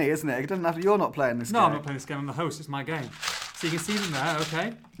about me, isn't it? It doesn't have to, you're not playing this game. No, I'm not playing this game. I'm the host. It's my game. So you can see them there,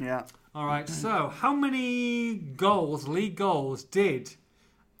 okay? Yeah. All right. So how many goals, league goals, did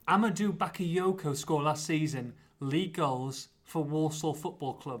Amadou Bakayoko score last season? League goals for Walsall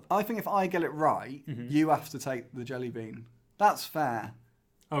Football Club. I think if I get it right, you have to take the jelly bean. That's fair.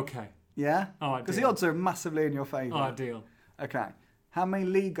 Okay. Yeah? All right. Because the odds are massively in your favour. All right, deal. Okay. How many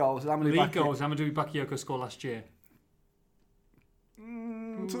league goals did Amadou Bakayoko score last year?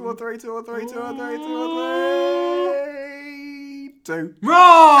 2 or 3. 2.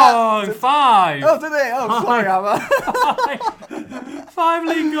 Wrong! 5. Oh, did it? Oh, sorry, Emma. 5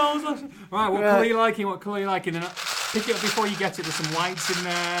 league goals. Right, what colour are you liking? And pick it up before you get it. There's some whites in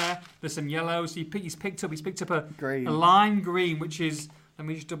there. There's some yellows. So he's picked up a green. A lime green, which is, let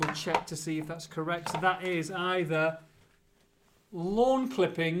me just double check to see if that's correct. So that is either lawn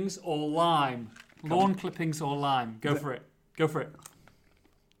clippings or lime. Lawn clippings or lime. Go for it.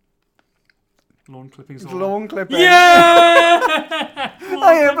 Lawn clippings or lawn clippings. Yeah!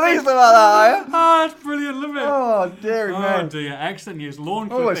 Are you pleased about that, are you? Oh, that's brilliant. Love it. Oh, dear me. Oh, dear. Excellent news. Lawn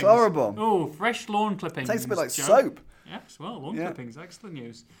clippings. Oh, it's horrible. Oh, fresh lawn clippings. Tastes a bit like soap. Yes, well, lawn clippings. Excellent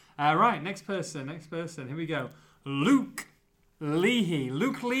news. Right, next person. Here we go. Luke Leahy.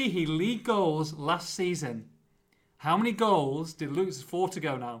 Luke Leahy, league goals last season. How many goals did Luke... There's 4 to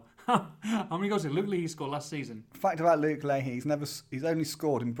go now. How many goals did Luke Leahy score last season? Fact about Luke Leahy, he's only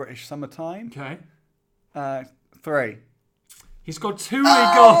scored in British summertime. Okay. 3. He scored 2 league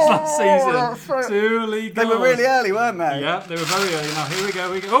goals last season. So... 2 league goals. They were really early, weren't they? Yeah, they were very early. Now, here we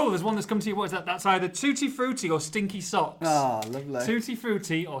go. Oh, there's one that's come to you. What is that? That's either Tutti Frutti or Stinky Socks. Oh, lovely. Tutti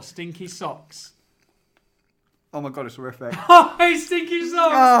Frutti or Stinky Socks. Oh my God, it's horrific. Oh, it's Stinky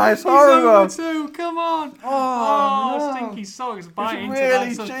Socks. Oh, it's horrible. He's over 2. Come on. Oh, no. Stinky Socks. Bite it's into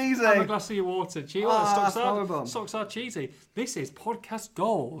really that. cheesy. Have a glass of your water. That's horrible. Socks are cheesy. This is podcast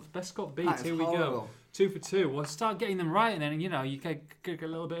gold. Best Scott beats. Here we horrible. go. 2 for 2. Well, start getting them right, and then you get a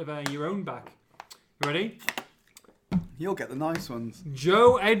little bit of your own back. You ready? You'll get the nice ones.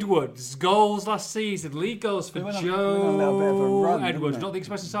 Joe Edwards, goals last season. League goals for Joe Edwards. Not the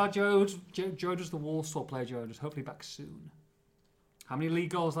Expression star, Joe Edwards, the Walsall player, Joe Edwards. Hopefully back soon. How many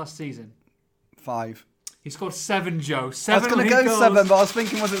league goals last season? 5. He scored 7, Joe. 7 I was going to go goals. 7, but I was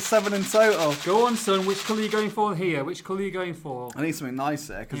thinking, was it 7 in total? Go on, son. Which colour are you going for here? Which colour are you going for? I need something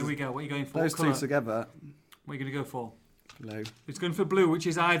nicer. Here we go. What are you going for? Those 2 together. What are you going to go for? Blue. It's going for blue, which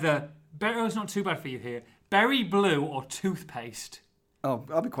is either... it's not too bad for you here. Berry blue or toothpaste. Oh,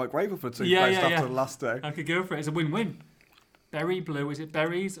 I'll be quite grateful for toothpaste after the last day. I could go for it. It's a win-win. Berry blue. Is it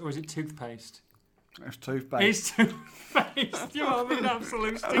berries or is it toothpaste? It's toothpaste. It's toothpaste. You are an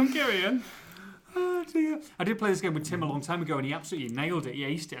absolute stinker here. Oh, dear. I did play this game with Tim a long time ago and he absolutely nailed it. He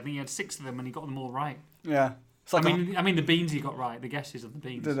aced it. I think he had 6 of them and he got them all right. Yeah. Like I mean the beans he got right. The guesses of the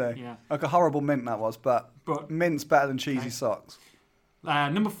beans. Did he? Yeah. Like a horrible mint that was, but mint's better than cheesy socks.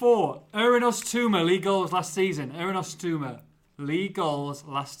 Number 4, Urinos Tuma, league goals last season. Urinos Tuma, league goals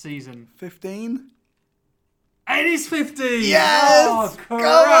last season. 15? It is 15! Yes! Oh, come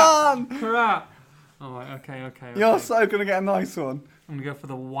on! Crap. Oh, okay. You're so going to get a nice one. I'm going to go for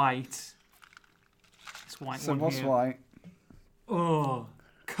the white. This white one what's here. white? Oh,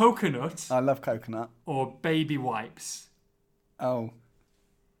 coconut. I love coconut. Or baby wipes. Oh.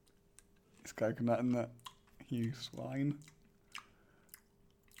 It's coconut, isn't it? You swine.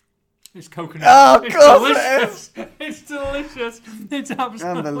 It's coconut. Oh, it's delicious. It's delicious. It's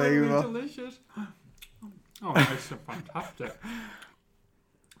absolutely delicious. Oh, it's so fantastic.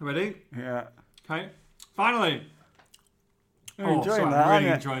 Ready? Yeah. Okay. Finally. You're enjoying that, I'm aren't really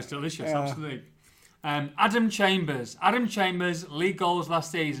you? enjoying it. It's delicious, Yeah. absolutely. Adam Chambers. Adam Chambers, league goals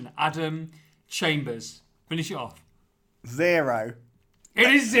last season. Adam Chambers. Finish it off. 0. It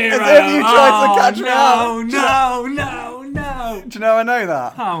is 0. As if you tried to catch me out. No. Do you know I know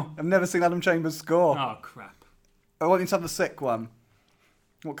that? How? I've never seen Adam Chambers score. Oh, crap. I want you to have the sick one.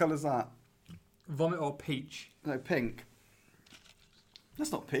 What colour's that? Vomit or peach? No, pink.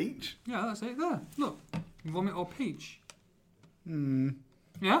 That's not peach. Yeah, that's it. There. Look. Vomit or peach. Hmm.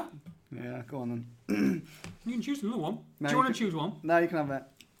 Yeah? Yeah, go on then. You can choose another one. No, Do you you want to choose one? No, you can have it.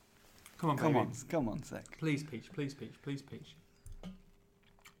 Come on, baby. Come on, sick. Please, peach. Please, peach. Please, peach.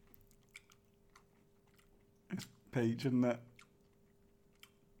 Peach, isn't it?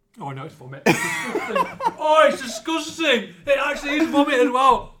 Oh, no, it's vomit. Oh, it's disgusting. It actually is vomit as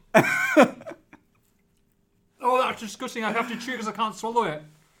well. Oh, that's disgusting. I have to chew because I can't swallow it.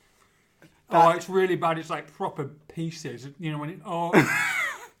 Oh, it's really bad. It's like proper pieces. You know, when it... Oh,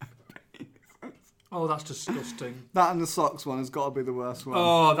 oh, that's disgusting. That and the socks one has got to be the worst one.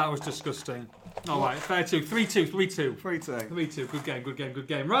 Oh, that was disgusting. All right, fair two. 3-2, 3-2. 3-2. 3-2. Good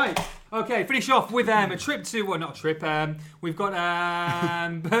game. Right. Okay, finish off with a trip to... Well, not a trip. We've got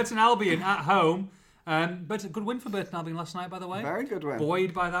Burton Albion at home. But a good win for Burton Albion last night, by the way. Very good win.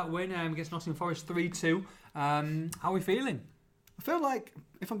 Buoyed by that win against Nottingham Forest 3-2. How are we feeling? I feel like,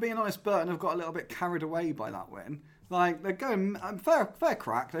 if I'm being honest, Burton have got a little bit carried away by that win. Like, they're going fair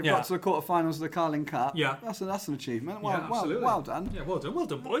crack. They've got to the quarterfinals of the Carling Cup. Yeah. That's an achievement. Yeah, absolutely. Well done. Yeah, well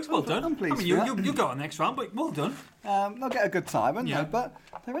done, boys. Well done. I'm pleased I mean, you got on the next round, but well done. They'll get a good time, won't Yeah. they? But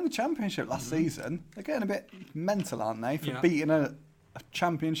they're in the Championship last season. They're getting a bit mental, aren't they, for Yeah. beating a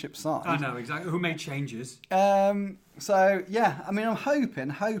Championship side. I know, exactly. Who made changes? So, yeah, I mean, I'm hoping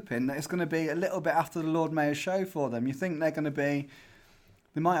that it's going to be a little bit after the Lord Mayor's show for them. You think they're going to be...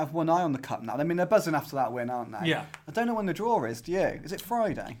 They might have one eye on the cup now. I mean, they're buzzing after that win, aren't they? Yeah. I don't know when the draw is, do you? Is it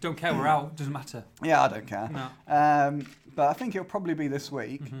Friday? Don't care, we're out. Doesn't matter. Yeah, I don't care. No. But I think it'll probably be this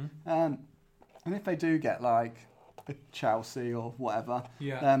week. And if they do get, like, a Chelsea or whatever,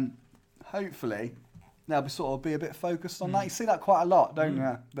 hopefully they'll be a bit focused on that. You see that quite a lot, don't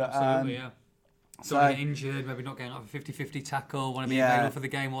you? That, Absolutely, yeah. So, Don't get injured, maybe not getting like a 50-50 tackle, want to be available for the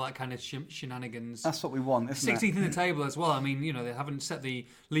game, all that kind of shenanigans. That's what we want, isn't 16th in the table as well. I mean, you know, they haven't set the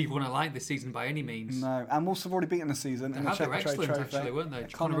League One alight this season by any means. No, and Wolves have already beaten the season in the They were Checkatrade excellent, Trophy. actually, weren't they?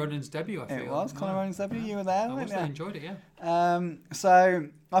 Connor Rodden's debut, I feel. It was Connor Rodden's debut. You were there, weren't you? I enjoyed it, yeah. So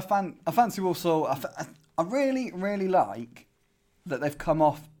I fancy Wolves. I really, really like that they've come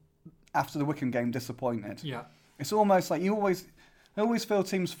off after the Wycombe game disappointed. Yeah. It's almost like I always feel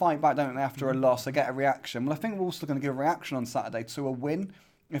teams fight back, don't they, after a loss, they get a reaction. Well, I think we're also going to give a reaction on Saturday to a win,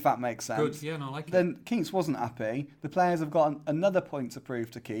 if that makes sense. Good, yeah, no, I like it. Then Keats wasn't happy. The players have got another point to prove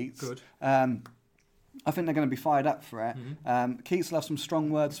to Keats. Good. I think they're going to be fired up for it. Keats will have some strong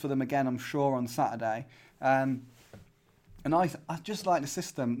words for them again, I'm sure, on Saturday. And I just like the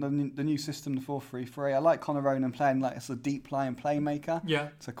system, the new system, the 4-3-3. I like Connor Ronan playing like it's a deep lying playmaker. Yeah.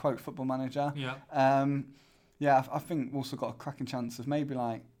 To quote Football Manager. Yeah. Yeah, I think we've also got a cracking chance of maybe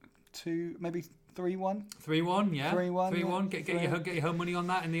like 3-1. 3-1, yeah. 3-1. Get your home money on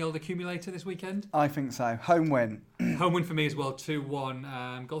that in the old accumulator this weekend. I think so. Home win. Home win for me as well.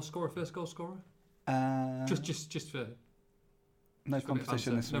 2-1. Goal scorer, first goal scorer. Just for no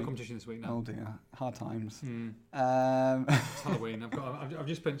competition this week. No competition this week. No. Oh dear, hard times. It's Halloween. I've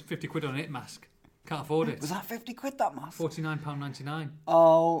just spent 50 quid on an It mask. Can't afford it. Was that 50 quid, that mask? £49.99.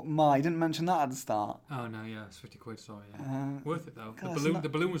 Oh my, you didn't mention that at the start. Oh no, yeah, it's 50 quid, sorry. Yeah. Worth it though. God, The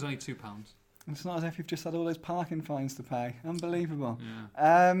balloon was only £2. It's not as if you've just had all those parking fines to pay. Unbelievable.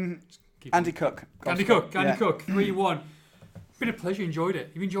 Yeah. Andy Cook. Andy Cook, 3-1. Been a pleasure, enjoyed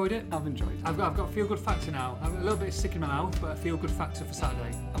it. You've enjoyed it? I've enjoyed it. I've got a feel-good factor now. I'm a little bit sick in my mouth, but a feel-good factor for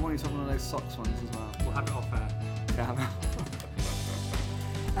Saturday. I want you to have one of those socks ones as well. We'll have it off air. Yeah.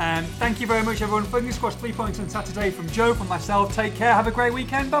 Thank you very much, everyone. Fingers crossed 3 points on Saturday from Joe, from myself. Take care. Have a great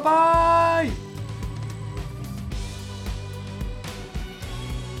weekend. Bye-bye.